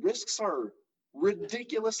rolling? The risks are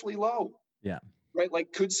ridiculously low. Yeah. Right?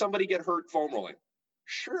 Like, could somebody get hurt foam rolling?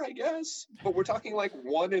 Sure, I guess. But we're talking like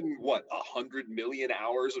 1 in 100 million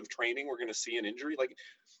hours of training, we're going to see an injury. Like,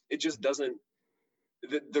 it just doesn't,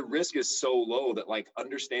 the risk is so low that like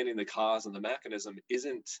understanding the cause and the mechanism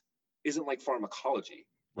isn't like pharmacology,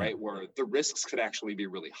 right? Where the risks could actually be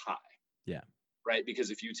really high. Yeah. Right? Because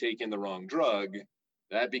if you take in the wrong drug,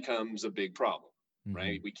 that becomes a big problem,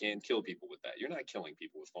 right? We can't kill people with that. You're not killing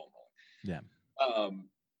people with foam rolling. Yeah.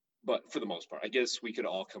 But for the most part, I guess we could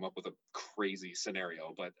all come up with a crazy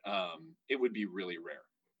scenario, but it would be really rare.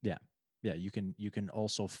 Yeah. Yeah. You can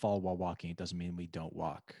also fall while walking. It doesn't mean we don't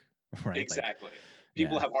walk, right? Exactly. Like,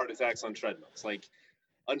 people have heart attacks on treadmills. Like,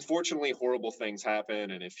 unfortunately, horrible things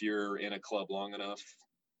happen. And if you're in a club long enough,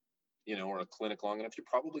 you know, or a clinic long enough, you're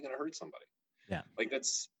probably going to hurt somebody. Yeah. Like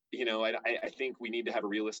that's, you know, I think we need to have a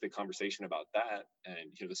realistic conversation about that.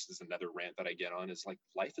 And, you know, this is another rant that I get on is like,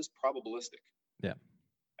 life is probabilistic. Yeah.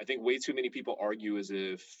 I think way too many people argue as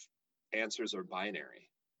if answers are binary.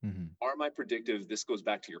 Are my predictive? This goes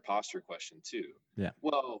back to your posture question too. Yeah.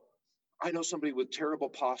 Well, I know somebody with terrible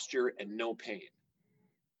posture and no pain.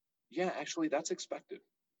 Yeah, actually, that's expected.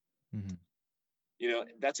 You know,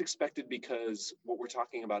 that's expected because what we're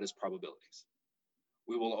talking about is probabilities.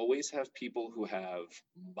 We will always have people who have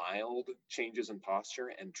mild changes in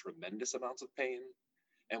posture and tremendous amounts of pain.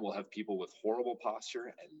 And we'll have people with horrible posture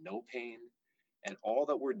and no pain. And all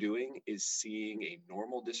that we're doing is seeing a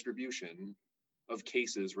normal distribution of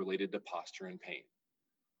cases related to posture and pain.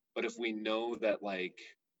 But if we know that like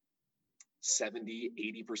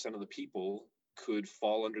 70, 80% of the people could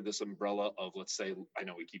fall under this umbrella of, let's say, I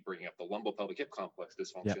know we keep bringing up the lumbopelvic hip complex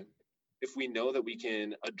dysfunction. Yep. If we know that we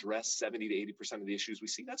can address 70 to 80% of the issues we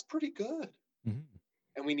see, that's pretty good.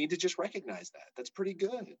 And we need to just recognize that. That's pretty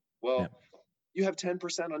good. Well, you have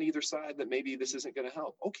 10% on either side that maybe this isn't going to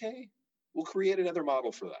help. Okay, we'll create another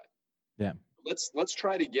model for that. Yeah. Let's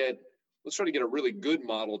try to get a really good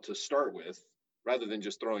model to start with, rather than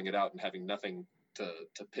just throwing it out and having nothing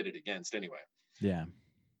to pit it against anyway. Yeah.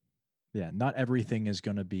 Yeah. Not everything is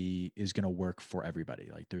going to work for everybody.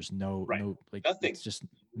 Like there's no like nothing. It's just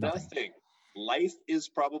nothing. Life is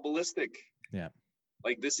probabilistic. Yeah.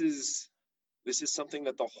 Like this is something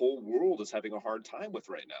that the whole world is having a hard time with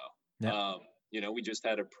right now. Yeah. You know, we just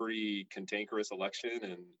had a pretty cantankerous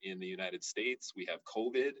election in the United States. We have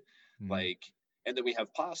COVID, and then we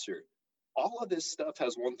have posture. All of this stuff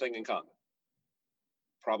has one thing in common: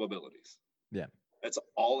 probabilities. Yeah. That's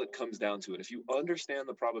all it comes down to. And if you understand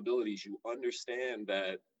the probabilities, you understand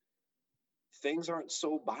that things aren't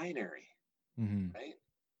so binary. Mm-hmm. right?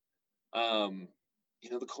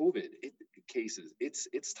 The COVID cases,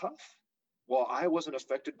 it's tough. Well, I wasn't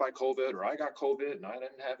affected by COVID, or I got COVID and I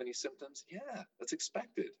didn't have any symptoms. Yeah, that's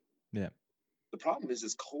expected. Yeah. The problem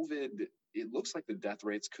is COVID, it looks like the death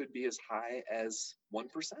rates could be as high as 1%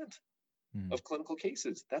 Mm-hmm. of clinical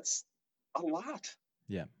cases. That's a lot.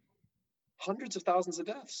 Yeah. Hundreds of thousands of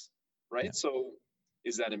deaths, Yeah. right? So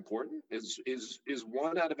is that important? Is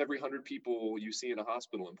one out of every 100 people you see in a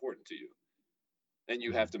hospital important to you? And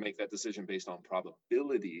you Mm-hmm. have to make that decision based on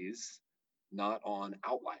probabilities, not on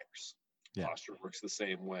outliers. Yeah. Posture works the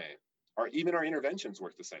same way. Even our interventions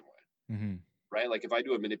work the same way, Mm-hmm. right? Like if I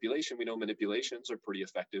do a manipulation, we know manipulations are pretty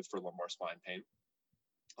effective for lumbar spine pain,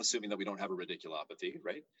 assuming that we don't have a radiculopathy,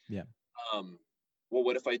 right? Yeah. Well,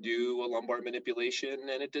 what if I do a lumbar manipulation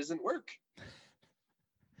and it doesn't work?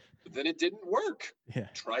 Then it didn't work. Yeah.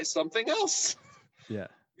 Try something else. Yeah.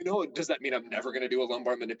 Does that mean I'm never going to do a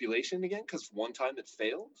lumbar manipulation again because one time it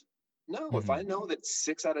failed? No, if Mm-hmm. I know that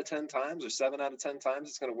 6 out of 10 times or 7 out of 10 times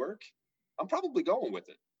it's going to work, I'm probably going with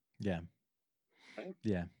it. Yeah. Right?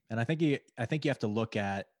 Yeah. And I think you have to look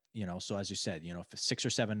at, so as you said, if 6 or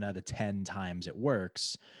 7 out of 10 times it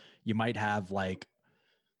works, you might have like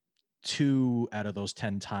 2 out of those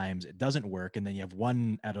 10 times it doesn't work. And then you have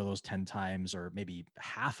 1 out of those 10 times, or maybe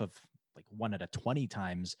half of like 1 out of 20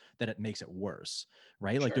 times that it makes it worse.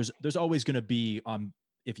 Right. Like Sure. there's always going to be,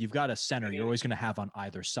 if you've got a center, you're always going to have on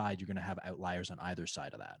either side, you're going to have outliers on either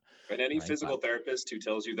side of that. And any right? physical therapist who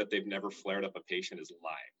tells you that they've never flared up a patient is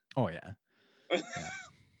lying. Oh yeah. Yeah.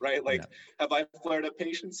 Right? Like, Yeah. Have I flared up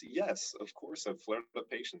patients? Yes, of course I've flared up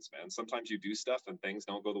patients, man. Sometimes you do stuff and things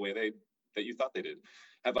don't go the way that you thought they did.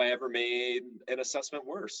 Have I ever made an assessment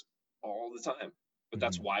worse? All the time. But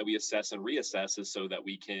that's Mhm. why we assess and reassess, is so that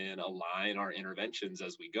we can align our interventions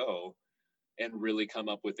as we go and really come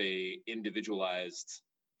up with a individualized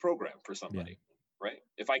program for somebody. Right?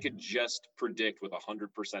 If I could just predict with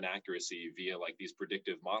 100% accuracy via like these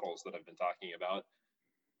predictive models that I've been talking about,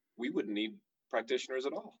 we wouldn't need practitioners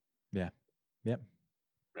at all. Yeah. Yep.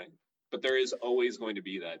 Right. But there is always going to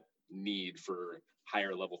be that need for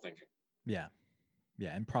higher level thinking. Yeah.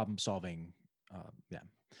 Yeah. And problem solving. Yeah.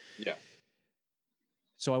 Yeah.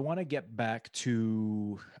 So I want to get back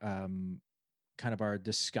to kind of our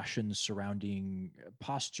discussion surrounding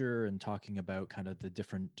posture and talking about kind of the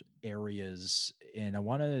different areas. And I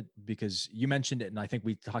want to, because you mentioned it, and I think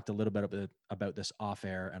we talked a little bit about this off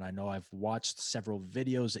air, and I know I've watched several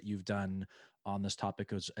videos that you've done on this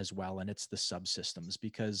topic as well. And it's the subsystems,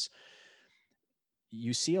 because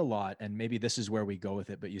you see a lot, and maybe this is where we go with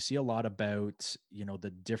it, but you see a lot about,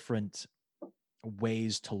 the different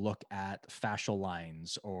ways to look at fascial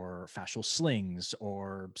lines or fascial slings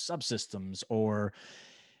or subsystems. Or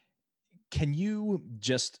can you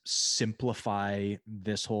just simplify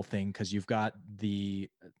this whole thing? Because you've got the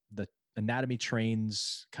anatomy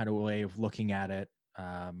trains kind of way of looking at it,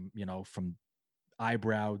 from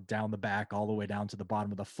eyebrow down the back all the way down to the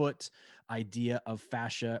bottom of the foot idea of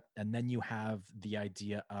fascia, and then you have the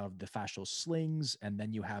idea of the fascial slings, and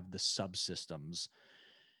then you have the subsystems.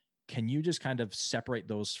 Can you just kind of separate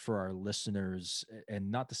those for our listeners,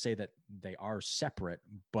 and not to say that they are separate,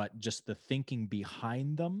 but just the thinking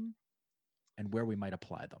behind them and where we might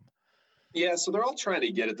apply them? Yeah. So they're all trying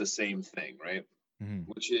to get at the same thing, right? Mm-hmm.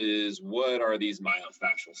 Which is, what are these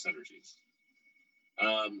myofascial synergies?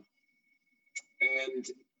 And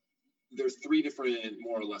there's 3 different,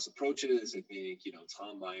 more or less, approaches. I think,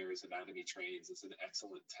 Tom Myers' Anatomy Trains is an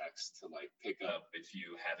excellent text to like pick up if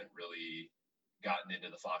you haven't really gotten into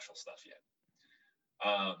the fascial stuff yet.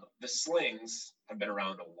 The slings have been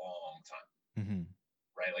around a long time, Mm-hmm.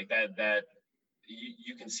 right? Like that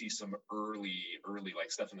you can see some early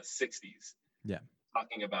like stuff in the 60s. Yeah.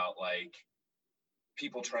 Talking about like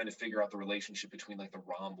people trying to figure out the relationship between like the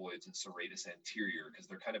rhomboids and serratus anterior, because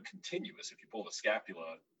they're kind of continuous if you pull the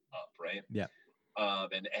scapula up, right? Yeah.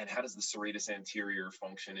 And how does the serratus anterior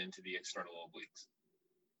function into the external obliques?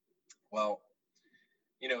 Well,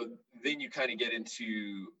 then you kind of get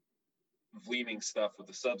into Vleeming stuff with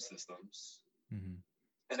the subsystems. Mm-hmm.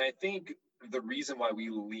 And I think the reason why we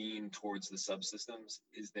lean towards the subsystems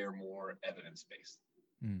is they're more evidence-based.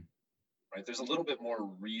 Mm. Right? There's a little bit more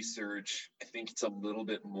research. I think it's a little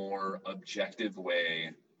bit more objective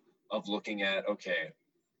way of looking at, okay,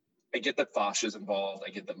 I get that fascia is involved,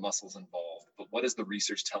 I get that muscle's involved, but what is the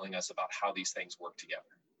research telling us about how these things work together?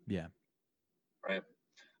 Yeah. Right?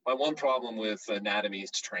 My one problem with anatomy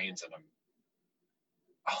trains, and I'm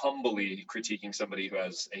humbly critiquing somebody who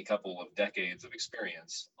has a couple of decades of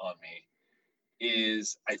experience on me,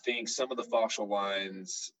 is I think some of the fascial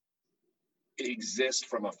lines exist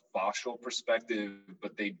from a fascial perspective,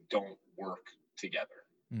 but they don't work together.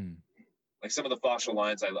 Mm. Like some of the fascial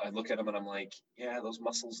lines, I look at them and I'm like, yeah, those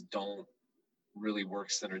muscles don't really work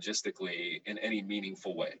synergistically in any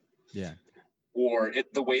meaningful way. Yeah. Or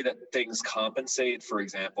the way that things compensate. For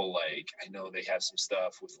example, like I know they have some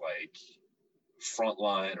stuff with like front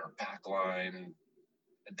line or back line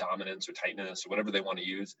dominance or tightness or whatever they want to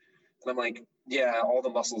use. And I'm like, yeah, all the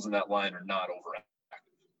muscles in that line are not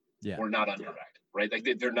overactive or not underactive, right? Like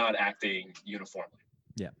they're not acting uniformly.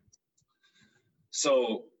 Yeah.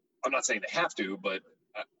 So I'm not saying they have to, but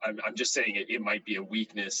I'm just saying it might be a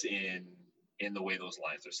weakness in the way those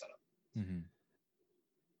lines are set up. Mm-hmm.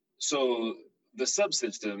 So the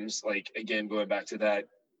subsystems, like again, going back to that,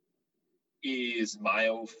 is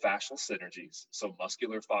myofascial synergies, so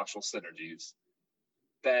muscular fascial synergies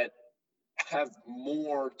that have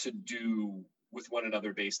more to do with one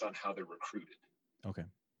another based on how they're recruited. Okay.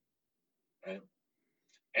 Right.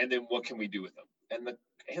 And then what can we do with them? And the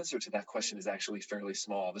answer to that question is actually fairly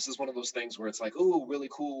small. This is one of those things where it's like, oh, really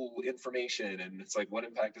cool information. And it's like, what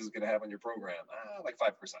impact is it going to have on your program? Like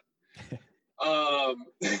 5%.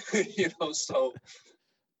 So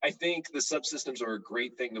I think the subsystems are a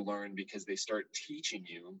great thing to learn because they start teaching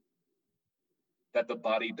you that the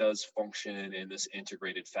body does function in this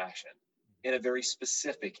integrated fashion, in a very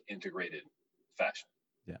specific integrated fashion.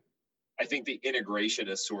 Yeah. I think the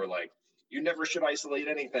integrationists who are like, you never should isolate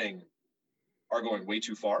anything, are going way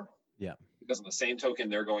too far. Yeah. Because on the same token,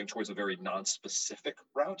 they're going towards a very non-specific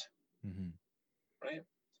route. Mm-hmm. Right.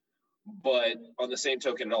 But on the same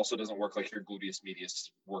token, it also doesn't work like your gluteus medius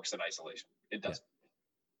works in isolation. It doesn't.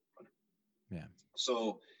 Yeah.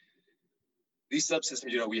 So these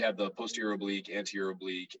subsystems, we have the posterior oblique, anterior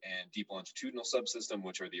oblique, and deep longitudinal subsystem,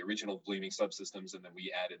 which are the original Vleeming subsystems. And then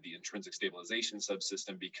we added the intrinsic stabilization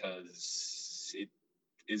subsystem because it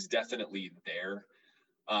is definitely there.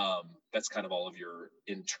 That's kind of all of your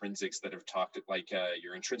intrinsics that have talked, like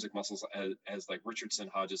your intrinsic muscles as like Richardson,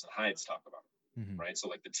 Hodges, and Hydes talk about, right? So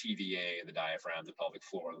like the TVA, the diaphragm, the pelvic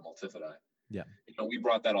floor, the multifidi. Yeah. We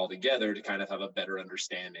brought that all together to kind of have a better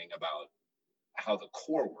understanding about how the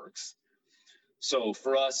core works. So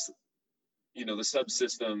for us, the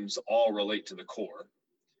subsystems all relate to the core.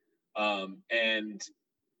 And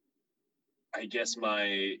I guess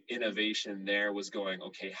my innovation there was going,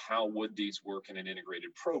 okay, how would these work in an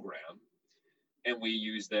integrated program? And we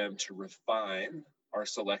use them to refine our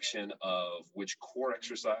selection of which core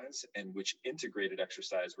exercise and which integrated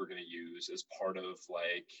exercise we're going to use as part of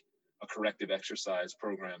like a corrective exercise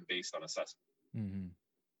program based on assessment. Mm-hmm.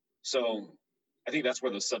 So I think that's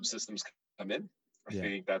where the subsystems come in. I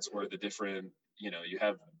think that's where the different, you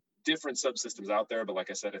have different subsystems out there. But like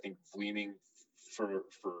I said, I think Vleeming, for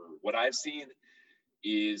what I've seen,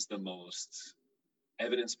 is the most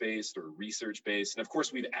evidence-based or research-based. And of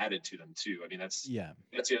course, we've added to them too. I mean, that's the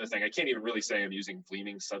other thing. I can't even really say I'm using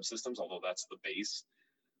Vleeming subsystems, although that's the base.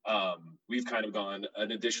 We've kind of gone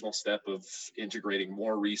an additional step of integrating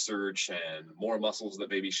more research and more muscles that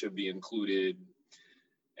maybe should be included.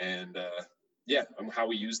 And how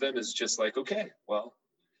we use them is just like, okay, well,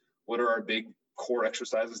 what are our big core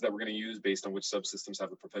exercises that we're going to use based on which subsystems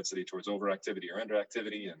have a propensity towards overactivity or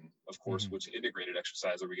underactivity? And of course, which integrated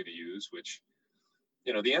exercise are we going to use? Which,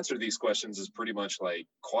 the answer to these questions is pretty much like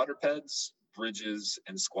quadrupeds, bridges,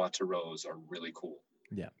 and squat to rows are really cool.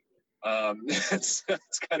 Yeah. That's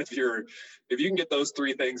kind of if you can get those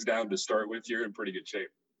three things down to start with, you're in pretty good shape.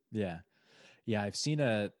 Yeah. Yeah. I've seen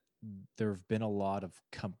there have been a lot of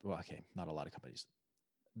not a lot of companies.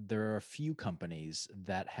 There are a few companies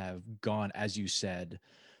that have gone, as you said,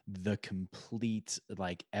 the complete,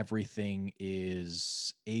 like everything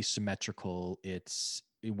is asymmetrical. It's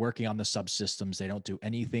working on the subsystems. They don't do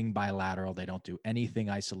anything bilateral. They don't do anything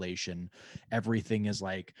isolation. Everything is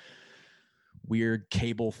like weird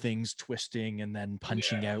cable things twisting and then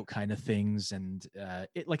punching out kind of things. And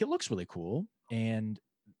it looks really cool. And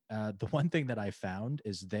the one thing that I found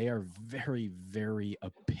is they are very, very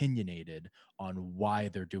opinionated on why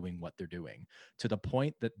they're doing what they're doing, to the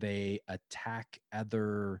point that they attack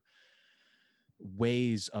other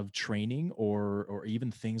ways of training or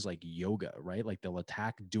even things like yoga, right? Like they'll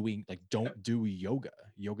attack doing, like, don't do yoga.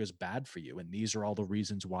 Yoga's bad for you. And these are all the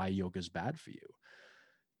reasons why yoga's bad for you.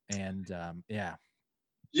 And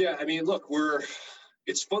Yeah, I mean, look,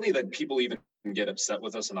 it's funny that people even get upset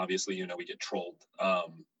with us. And obviously, we get trolled.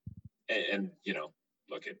 And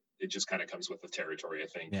look, it just kind of comes with the territory, I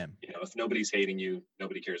think. If nobody's hating you,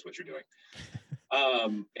 nobody cares what you're doing.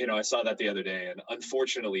 I saw that the other day, and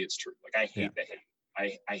unfortunately it's true. Like I hate the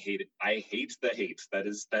hate. I hate it. I hate the hate. That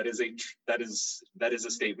is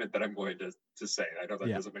a statement that I'm going to say. I know that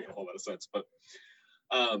doesn't make a whole lot of sense, but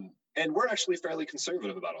And we're actually fairly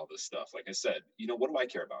conservative about all this stuff. Like I said, what do I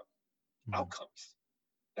care about? Outcomes.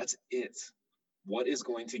 That's it. What is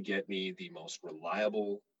going to get me the most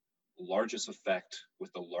reliable, largest effect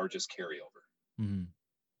with the largest carryover?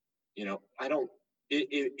 I don't,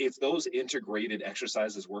 if those integrated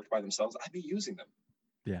exercises worked by themselves, I'd be using them.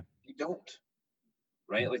 Yeah. You don't,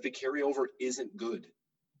 right? Like the carryover isn't good.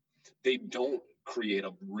 They don't create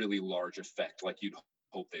a really large effect like you'd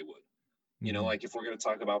hope they would. Like if we're going to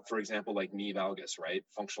talk about, for example, like knee valgus, right?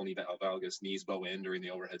 Functional knee valgus, knees bow in during the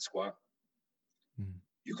overhead squat.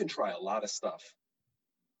 You can try a lot of stuff,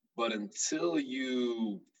 but until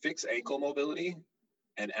you fix ankle mobility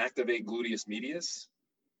and activate gluteus medius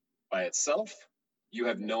by itself, you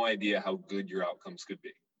have no idea how good your outcomes could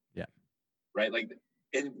be. Yeah. Right. Like,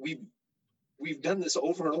 and we've done this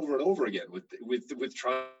over and over and over again with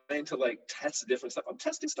trying to like test different stuff. I'm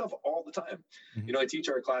testing stuff all the time. I teach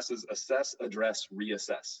our classes assess, address,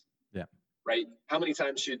 reassess. Yeah. Right. How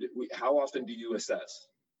often do you assess?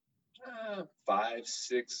 5,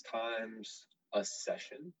 6 times a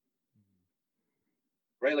session.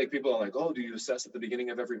 Right. Like people are like, oh, do you assess at the beginning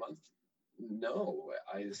of every month? No,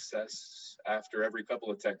 I assess after every couple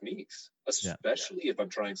of techniques, especially if I'm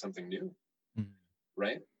trying something new.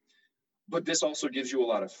 Right. But this also gives you a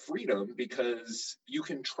lot of freedom because you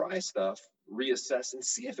can try stuff, reassess, and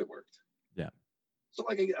see if it worked. Yeah. So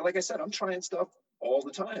like I said, I'm trying stuff all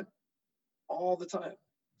the time.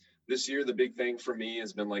 This year, the big thing for me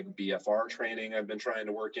has been like BFR training I've been trying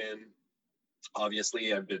to work in.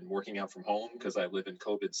 Obviously, I've been working out from home because I live in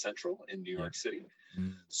COVID Central in New York City.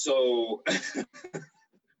 So,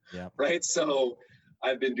 right. So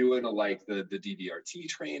I've been doing the DBRT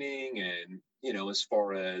training and, as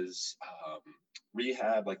far as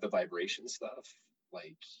rehab, like the vibration stuff,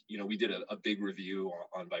 like, we did a big review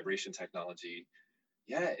on vibration technology.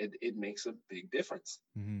 Yeah, it makes a big difference.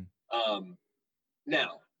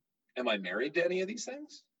 Now, am I married to any of these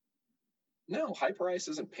things? No, Hyperice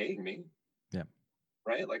isn't paying me. Yeah.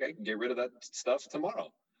 Right? Like I can get rid of that stuff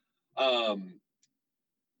tomorrow.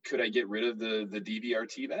 Could I get rid of the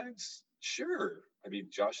DBRT bags? Sure. I mean,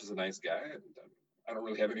 Josh is a nice guy, and I don't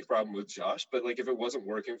really have any problem with Josh. But like, if it wasn't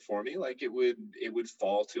working for me, like it would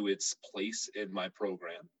fall to its place in my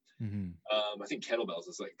program. I think kettlebells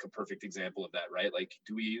is like a perfect example of that, right? Like,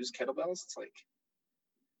 do we use kettlebells? It's like,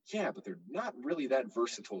 yeah, but they're not really that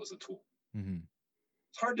versatile as a tool.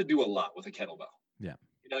 It's hard to do a lot with a kettlebell. Yeah.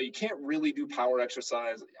 You can't really do power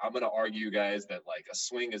exercise. I'm going to argue, guys, that like a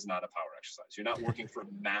swing is not a power exercise. You're not working for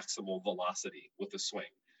maximal velocity with a swing.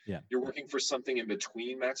 Yeah. You're working for something in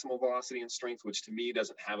between maximal velocity and strength, which to me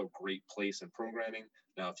doesn't have a great place in programming.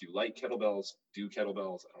 Now, if you like kettlebells, do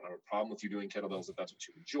kettlebells. I don't have a problem with you doing kettlebells if that's what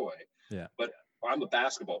you enjoy. Yeah. But I'm a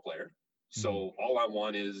basketball player. So all I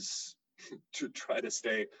want is to try to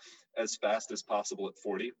stay as fast as possible at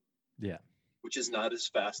 40. Yeah. Which is not as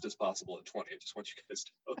fast as possible at 20. I just want you guys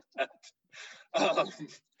to know that.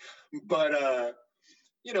 But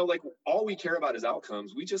like all we care about is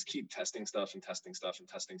outcomes. We just keep testing stuff and testing stuff and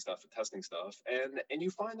testing stuff and testing stuff. And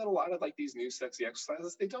you find that a lot of like these new sexy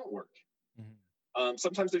exercises, they don't work.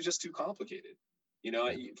 Sometimes they're just too complicated.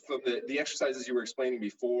 From the exercises you were explaining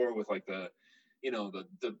before with like the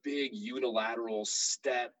big unilateral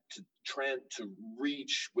step to Trent to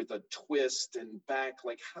reach with a twist and back,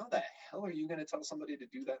 like how the hell are you going to tell somebody to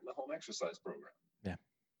do that in the home exercise program? Yeah.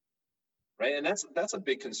 Right. And that's a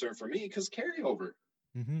big concern for me because carryover,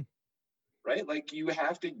 right? Like you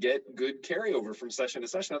have to get good carryover from session to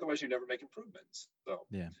session. Otherwise you never make improvements. So,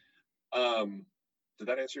 yeah. Did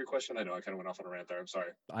that answer your question? I know I kind of went off on a rant there. I'm sorry.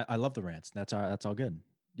 I love the rants. That's all good.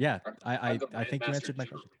 Yeah. I think you answered my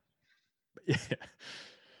question. Yeah.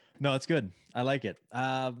 No, it's good. I like it.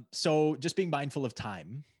 So just being mindful of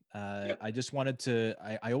time, I just wanted to,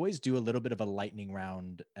 I always do a little bit of a lightning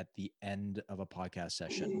round at the end of a podcast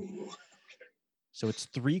session. Ooh, okay. So it's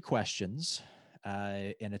 3 questions.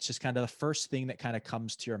 And it's just kind of the first thing that kind of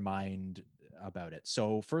comes to your mind about it.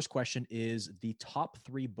 So first question is the top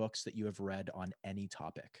 3 books that you have read on any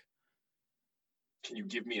topic. Can you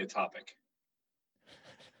give me a topic?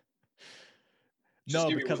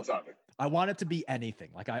 No, because I want it to be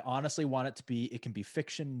anything. Like I honestly want it to be, it can be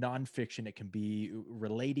fiction, nonfiction. It can be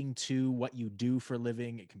relating to what you do for a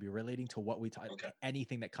living. It can be relating to what we talk,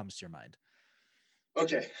 anything that comes to your mind.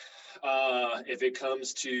 Okay. If it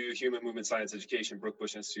comes to human movement science education,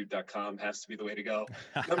 brookbushinstitute.com has to be the way to go.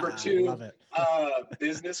 Number 2, love it.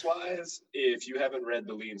 Business wise, if you haven't read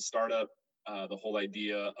The Lean Startup, the whole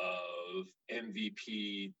idea of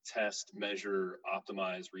MVP, test, measure,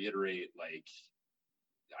 optimize, reiterate, like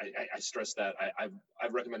I stress that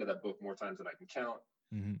I've recommended that book more times than I can count.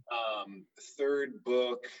 Mm-hmm. Third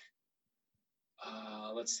book,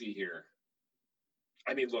 let's see here.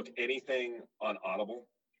 I mean, look, anything on Audible.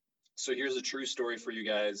 So here's a true story for you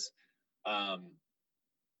guys. I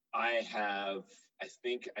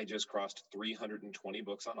think I just crossed 320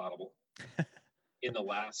 books on Audible in the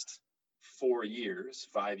last 5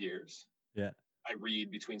 years. Yeah. I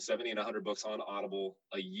read between 70 and 100 books on Audible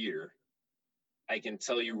a year. I can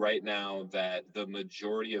tell you right now that the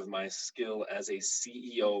majority of my skill as a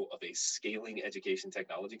CEO of a scaling education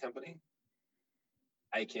technology company,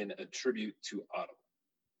 I can attribute to Audible.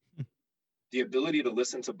 The ability to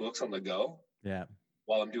listen to books on the go, yeah,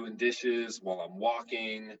 while I'm doing dishes, while I'm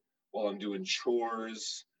walking, while I'm doing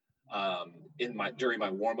chores, during my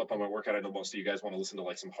warm up on my workout. I know most of you guys want to listen to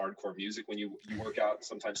like some hardcore music when you work out, and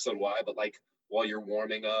sometimes so do I. But like while you're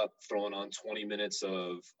warming up, throwing on 20 minutes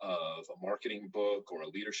of a marketing book or a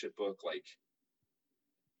leadership book, like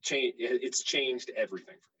it's changed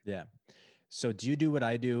everything. Yeah. So do you do what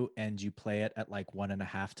I do and you play it at like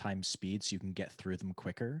 1.5 times speed so you can get through them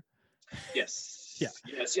quicker? Yes. Yeah.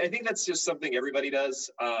 Yes. I think that's just something everybody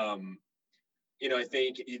does. I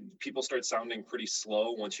think people start sounding pretty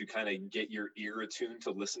slow once you kind of get your ear attuned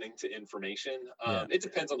to listening to information. It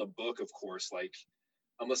depends on the book, of course. Like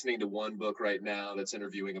I'm listening to one book right now that's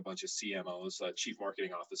interviewing a bunch of CMOs, chief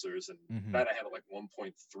marketing officers, and that I have at like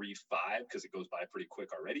 1.35 because it goes by pretty quick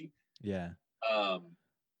already. Yeah.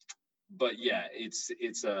 But yeah, it's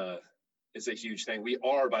a huge thing. We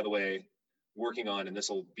are, by the way, working on, and this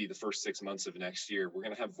will be the first 6 months of next year, we're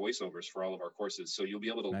going to have voiceovers for all of our courses. So you'll be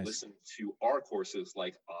able to listen to our courses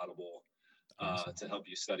like Audible to help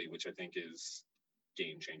you study, which I think is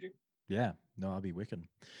game changing. Yeah, no, I'll be wicked.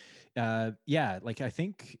 Yeah, like I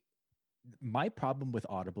think my problem with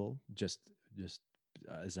Audible, just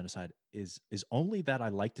as an aside, is only that I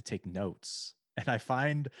like to take notes. And I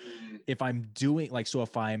find if I'm doing like, so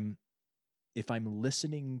if I'm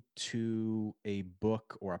listening to a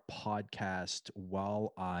book or a podcast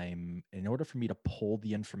while in order for me to pull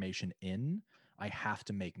the information in, I have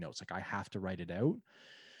to make notes. Like I have to write it out.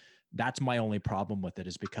 That's my only problem with it,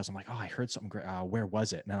 is because I'm like, oh, I heard something great. Where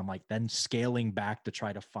was it? And I'm like, then scaling back to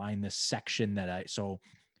try to find this section so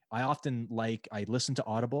I often I listen to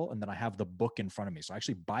Audible and then I have the book in front of me. So I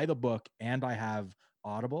actually buy the book and I have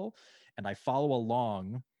Audible and I follow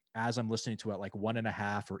along as I'm listening to it, like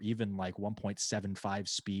 1.5 or even like 1.75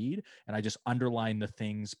 speed. And I just underline the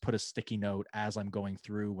things, put a sticky note as I'm going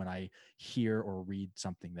through when I hear or read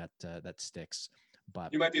something that sticks.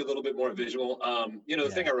 But you might be a little bit more visual. The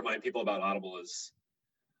thing I remind people about Audible is,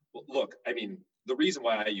 look, I mean, the reason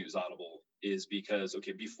why I use Audible is because,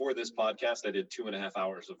 okay, before this podcast, I did 2.5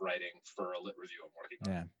 hours of writing for a lit review I'm working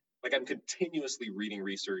on. Yeah. Like I'm continuously reading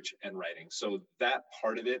research and writing. So that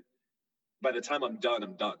part of it, by the time I'm done,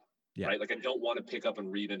 yeah. Right? Like I don't want to pick up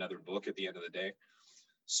and read another book at the end of the day.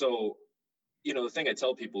 So, the thing I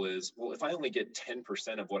tell people is, well, if I only get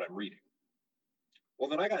 10% of what I'm reading, well,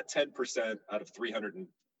 then I got 10% out of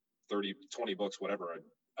 330, 20 books, whatever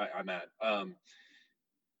I'm at.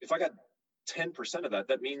 If I got 10% of that,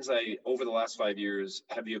 that means I, over the last 5 years,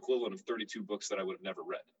 have the equivalent of 32 books that I would have never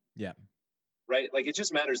read. Yeah. Right? Like it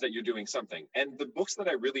just matters that you're doing something. And the books that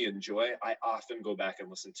I really enjoy, I often go back and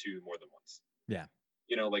listen to more than once. Yeah.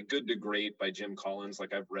 Like Good to Great by Jim Collins.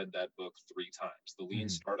 Like I've read that book 3 times. The Lean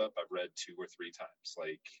Startup, I've read 2 or 3 times.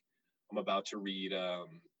 Like I'm about to read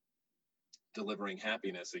Delivering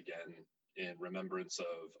Happiness again in remembrance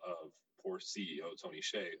of poor CEO Tony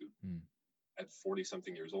Hsieh, who at 40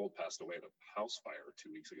 something years old passed away in a house fire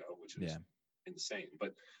 2 weeks ago, which is insane.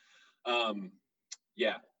 But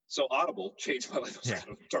yeah. So Audible changed my life. It was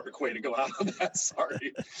kind of a dark way to go out on that.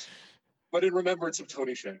 Sorry. But in remembrance of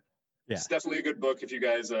Tony Hsieh. Yeah. It's definitely a good book. If you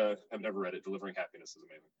guys have never read it, Delivering Happiness is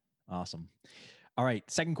amazing. Awesome. All right.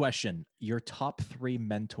 Second question. Your top 3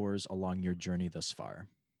 mentors along your journey thus far?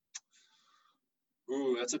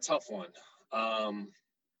 Ooh, that's a tough one. And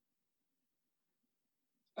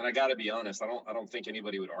I got to be honest, I don't think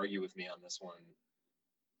anybody would argue with me on this one.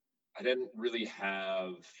 I didn't really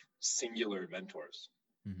have singular mentors.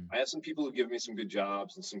 I have some people who give me some good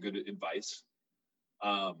jobs and some good advice.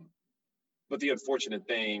 But the unfortunate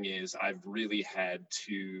thing is I've really had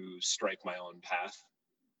to strike my own path.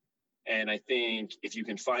 And I think if you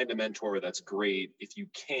can find a mentor, that's great. If you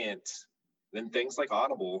can't, then things like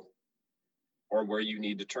Audible are where you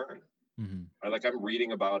need to turn. Right? Like I'm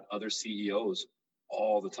reading about other CEOs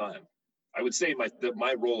all the time. I would say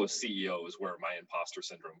my role as CEO is where my imposter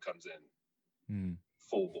syndrome comes in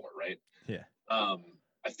full bore, right? Yeah.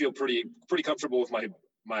 I feel pretty comfortable with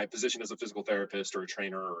my position as a physical therapist or a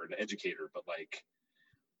trainer or an educator, but like,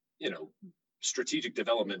 strategic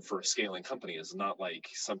development for a scaling company is not like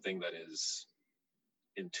something that is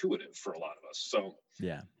intuitive for a lot of us. So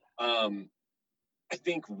Yeah. I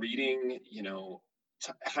think reading,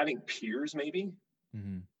 having peers maybe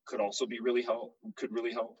Mm-hmm. could also be really help. Could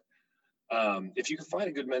really help. If you can find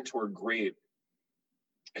a good mentor, great.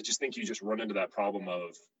 I just think you just run into that problem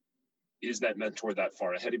of, is that mentor that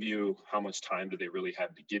far ahead of you? How much time do they really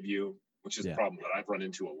have to give you? Which is the problem that I've run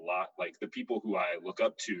into a lot. Like the people who I look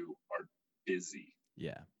up to are busy.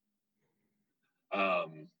 Yeah.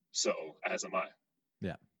 So as am I.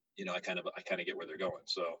 Yeah. I kind of get where they're going.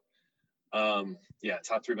 So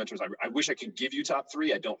top 3 mentors. I wish I could give you top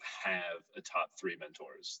 3. I don't have a top 3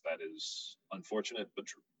 mentors. That is unfortunate, but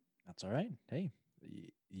true. That's all right. Hey,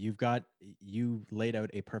 you laid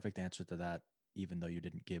out a perfect answer to that, even though you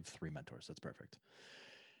didn't give 3 mentors. That's perfect.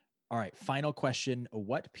 All right. Final question.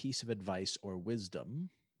 What piece of advice or wisdom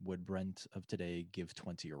would Brent of today give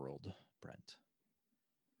 20-year-old Brent?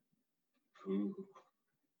 Ooh,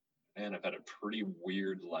 man, I've had a pretty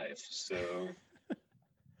weird life. So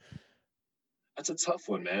that's a tough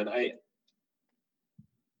one, man. A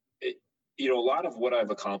lot of what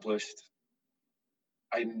I've accomplished,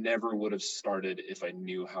 I never would have started if I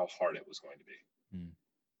knew how hard it was going to be.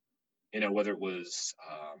 Whether it was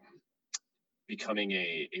becoming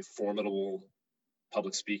a formidable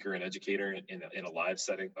public speaker and educator in a live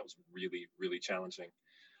setting, that was really, really challenging.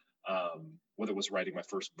 Whether it was writing my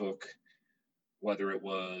first book, whether it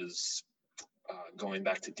was going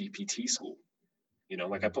back to DPT school,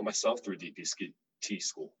 I put myself through DPT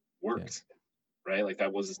school, worked, right? Like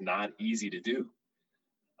that was not easy to do.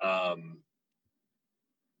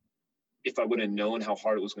 If I would have known how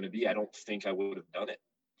hard it was going to be, I don't think I would have done it.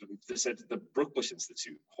 The Brookbush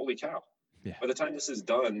Institute, holy cow. Yeah. By the time this is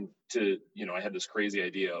done, I had this crazy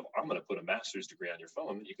idea of, I'm going to put a master's degree on your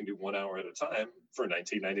phone that you can do 1 hour at a time for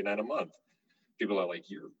 $19.99 a month. People are like,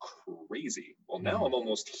 you're crazy. Well, now I'm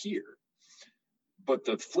almost here. But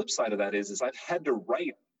the flip side of that is I've had to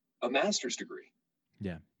write a master's degree.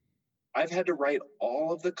 Yeah. I've had to write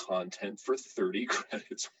all of the content for 30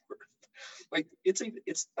 credits worth. Like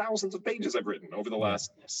it's thousands of pages I've written over the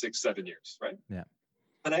last 6-7 years, right? Yeah.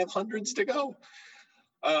 And I have hundreds to go.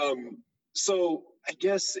 So I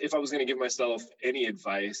guess if I was going to give myself any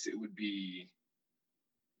advice, it would be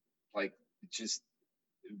like, just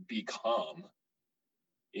be calm,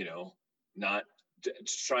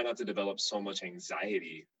 try not to develop so much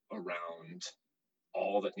anxiety around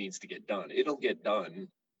all that needs to get done. It'll get done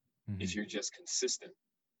if you're just consistent.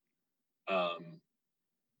 I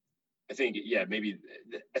think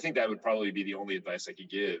that would probably be the only advice I could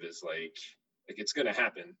give is like it's going to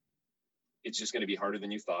happen. It's just going to be harder than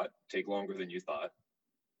you thought, take longer than you thought,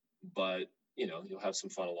 but you'll have some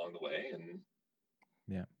fun along the way,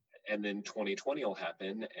 and then 2020 will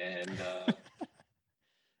happen, and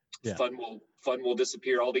fun will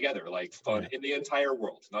disappear altogether. Like fun in the entire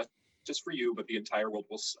world, not just for you, but the entire world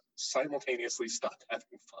will simultaneously stop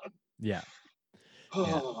having fun. Yeah.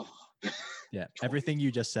 Yeah. Everything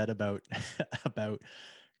you just said about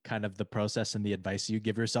kind of the process and the advice you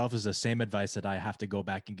give yourself is the same advice that I have to go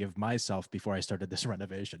back and give myself before I started this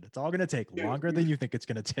renovation. It's all going to take longer than you think it's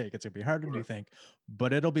going to take. It's going to be harder than you think,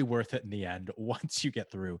 but it'll be worth it in the end once you get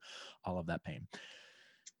through all of that pain.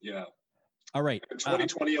 Yeah. All right.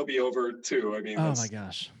 2020 will be over too. I mean, oh my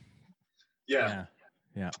gosh. Yeah.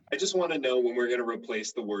 I just want to know when we're going to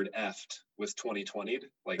replace the word effed with 2020.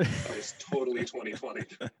 Like that was totally 2020.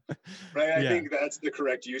 Right? I think that's the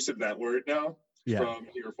correct use of that word now from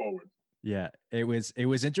here forward. Yeah, it was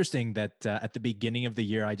interesting that at the beginning of the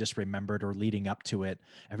year, I just remembered, or leading up to it,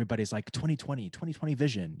 everybody's like 2020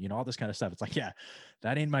 vision, all this kind of stuff. It's like,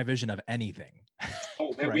 that ain't my vision of anything.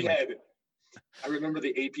 Oh man, right? I remember the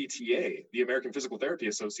APTA, the American Physical Therapy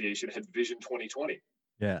Association, had Vision 2020.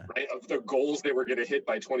 Yeah. Right, of the goals they were going to hit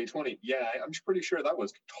by 2020. Yeah, I'm pretty sure that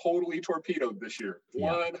was totally torpedoed this year.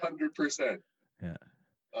 100%.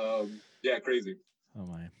 Yeah. Crazy. Oh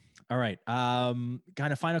my. All right.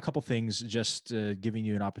 Kind of final couple things, just giving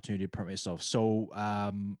you an opportunity to promote yourself. So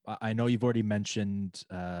I know you've already mentioned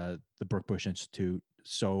the Brookbush Institute.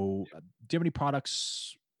 So do you have any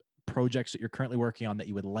projects that you're currently working on that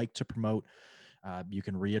you would like to promote? You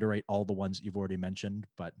can reiterate all the ones that you've already mentioned,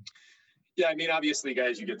 but yeah, I mean, obviously,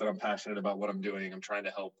 guys, you get that I'm passionate about what I'm doing. I'm trying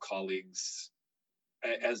to help colleagues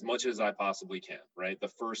as much as I possibly can, right? The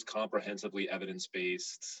first comprehensively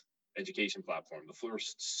evidence-based education platform, the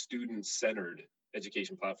first student-centered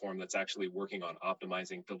education platform that's actually working on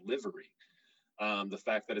optimizing delivery. The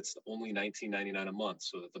fact that it's only $19.99 a month,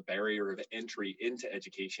 so that the barrier of entry into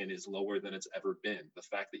education is lower than it's ever been. The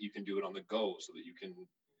fact that you can do it on the go, so that you can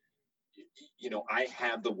I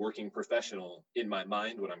have the working professional in my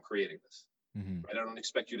mind when I'm creating this. Mm-hmm. Right? I don't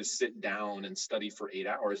expect you to sit down and study for 8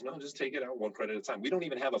 hours. No, just take it out one credit at a time. We don't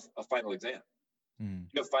even have a final exam. Mm-hmm.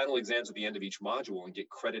 You have final exams at the end of each module and get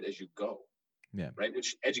credit as you go. Yeah. Right.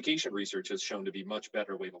 Which education research has shown to be much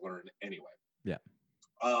better way to learn anyway. Yeah.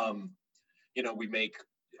 We make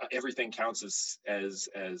everything counts as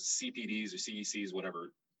CPDs or CECs,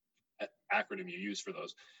 whatever acronym you use for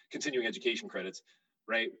those continuing education credits,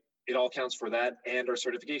 right? It all counts for that and our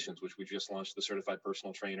certifications, which we just launched, the Certified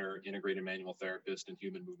Personal Trainer, Integrated Manual Therapist, and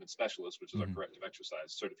Human Movement Specialist, which is Mm-hmm. our corrective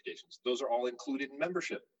exercise certifications. Those are all included in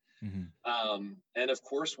membership. Mm-hmm. And of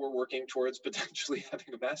course, we're working towards potentially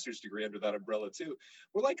having a master's degree under that umbrella too.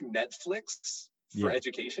 We're like Netflix for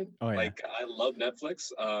education. Oh, yeah. Like, I love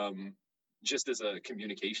Netflix. Just as a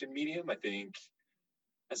communication medium, I think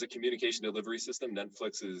as a communication delivery system,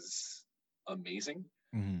 Netflix is amazing.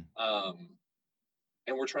 Mm-hmm.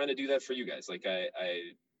 And we're trying to do that for you guys. Like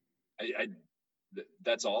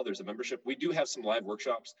that's all. There's a membership. We do have some live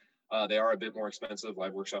workshops. They are a bit more expensive.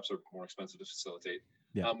 Live workshops are more expensive to facilitate.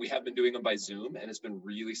 Yeah. We have been doing them by Zoom, and it's been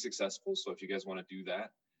really successful. So if you guys want to do that,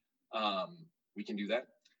 we can do that.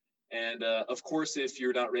 And of course, if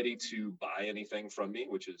you're not ready to buy anything from me,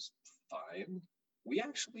 which is fine, we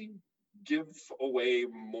actually give away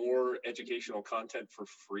more educational content for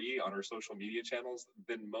free on our social media channels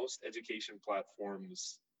than most education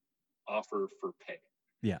platforms offer for pay.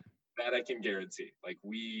 Yeah. That I can guarantee. Like,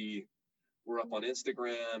 we're up on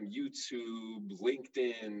Instagram, YouTube,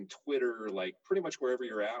 LinkedIn, Twitter, like pretty much wherever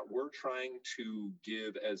you're at, we're trying to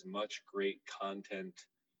give as much great content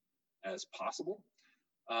as possible.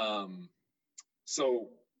 So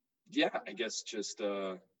yeah, I guess just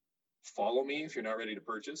follow me if you're not ready to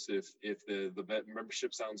purchase. If the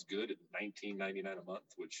membership sounds good at $19.99 a month,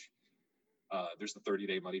 which there's the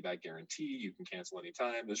 30-day money back guarantee. You can cancel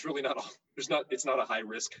anytime. There's really it's not a high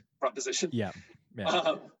risk proposition. Yeah.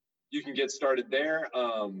 You can get started there.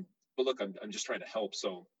 But look, I'm just trying to help.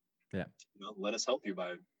 So yeah, let us help you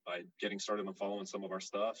by getting started on following some of our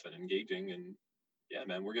stuff and engaging. And yeah,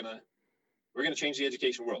 man, we're gonna change the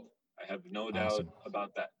education world. I have no doubt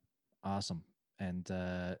about that. Awesome. And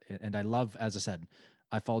I love, as I said,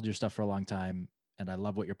 I followed your stuff for a long time, and I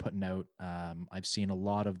love what you're putting out. I've seen a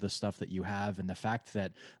lot of the stuff that you have, and the fact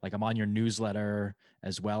that, like, I'm on your newsletter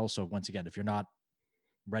as well. So once again, if you're not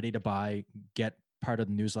ready to buy, get part of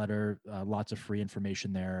the newsletter. Lots of free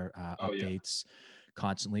information there, updates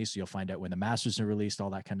constantly. So you'll find out when the masters are released, all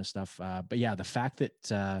that kind of stuff. But yeah, the fact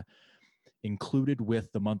that included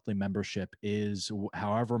with the monthly membership is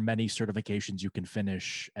however many certifications you can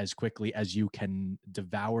finish as quickly as you can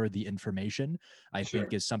devour the information, I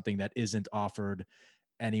think is something that isn't offered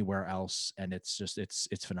anywhere else. And it's just,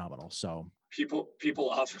 it's phenomenal. So people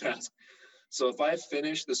often ask, so if I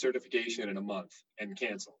finish the certification in a month and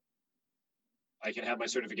cancel, I can have my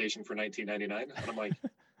certification for $19.99? And I'm like,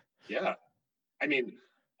 yeah. I mean,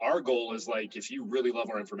 our goal is, like, if you really love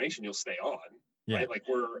our information, you'll stay on. Yeah. Right? Like,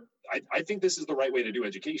 I think this is the right way to do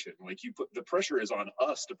education. Like, the pressure is on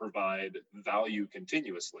us to provide value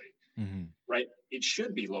continuously, right? It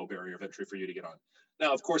should be low barrier of entry for you to get on.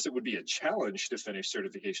 Now, of course, it would be a challenge to finish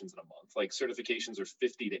certifications in a month. Like, certifications are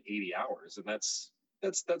 50 to 80 hours, and that's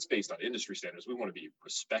based on industry standards. We want to be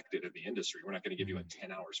respected in the industry. We're not going to give you a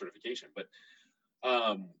 10-hour certification, but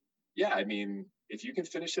yeah, I mean, if you can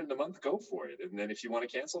finish it in a month, go for it. And then if you want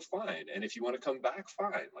to cancel, fine. And if you want to come back,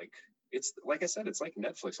 fine. Like, it's, like I said, it's like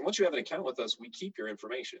Netflix. And once you have an account with us, we keep your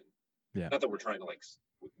information. Yeah. Not that we're trying to, like,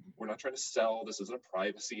 we're not trying to sell. This isn't a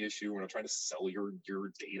privacy issue. We're not trying to sell your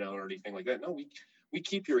data or anything like that. No, we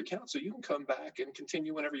keep your account so you can come back and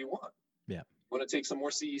continue whenever you want. Yeah. Want to take some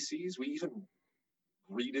more CECs? We even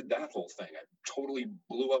redid that whole thing. I totally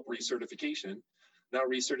blew up recertification. Now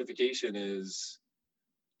recertification is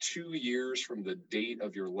 2 years from the date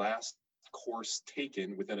of your last course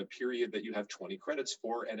taken within a period that you have 20 credits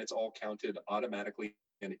for, and it's all counted automatically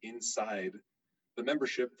and inside the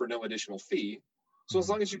membership for no additional fee. So as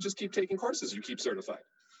long as you just keep taking courses, you keep certified.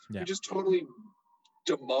 Yeah. You just totally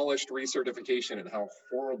demolished recertification and how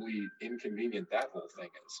horribly inconvenient that whole thing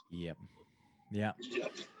is. Yep. Yeah.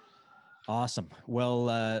 Yep. Awesome. Well,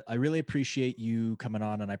 I really appreciate you coming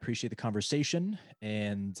on, and I appreciate the conversation.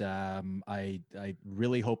 And I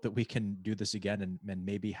really hope that we can do this again and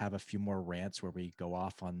maybe have a few more rants where we go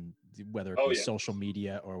off on whether it be social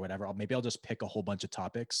media or whatever. Maybe I'll just pick a whole bunch of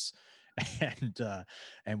topics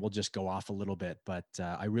and we'll just go off a little bit. But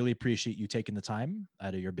I really appreciate you taking the time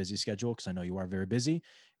out of your busy schedule, because I know you are very busy,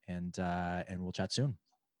 and we'll chat soon.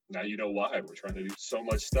 Now you know why. We're trying to do so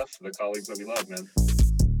much stuff for the colleagues that we love, man.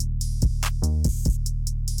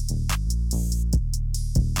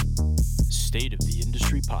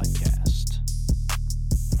 Podcast.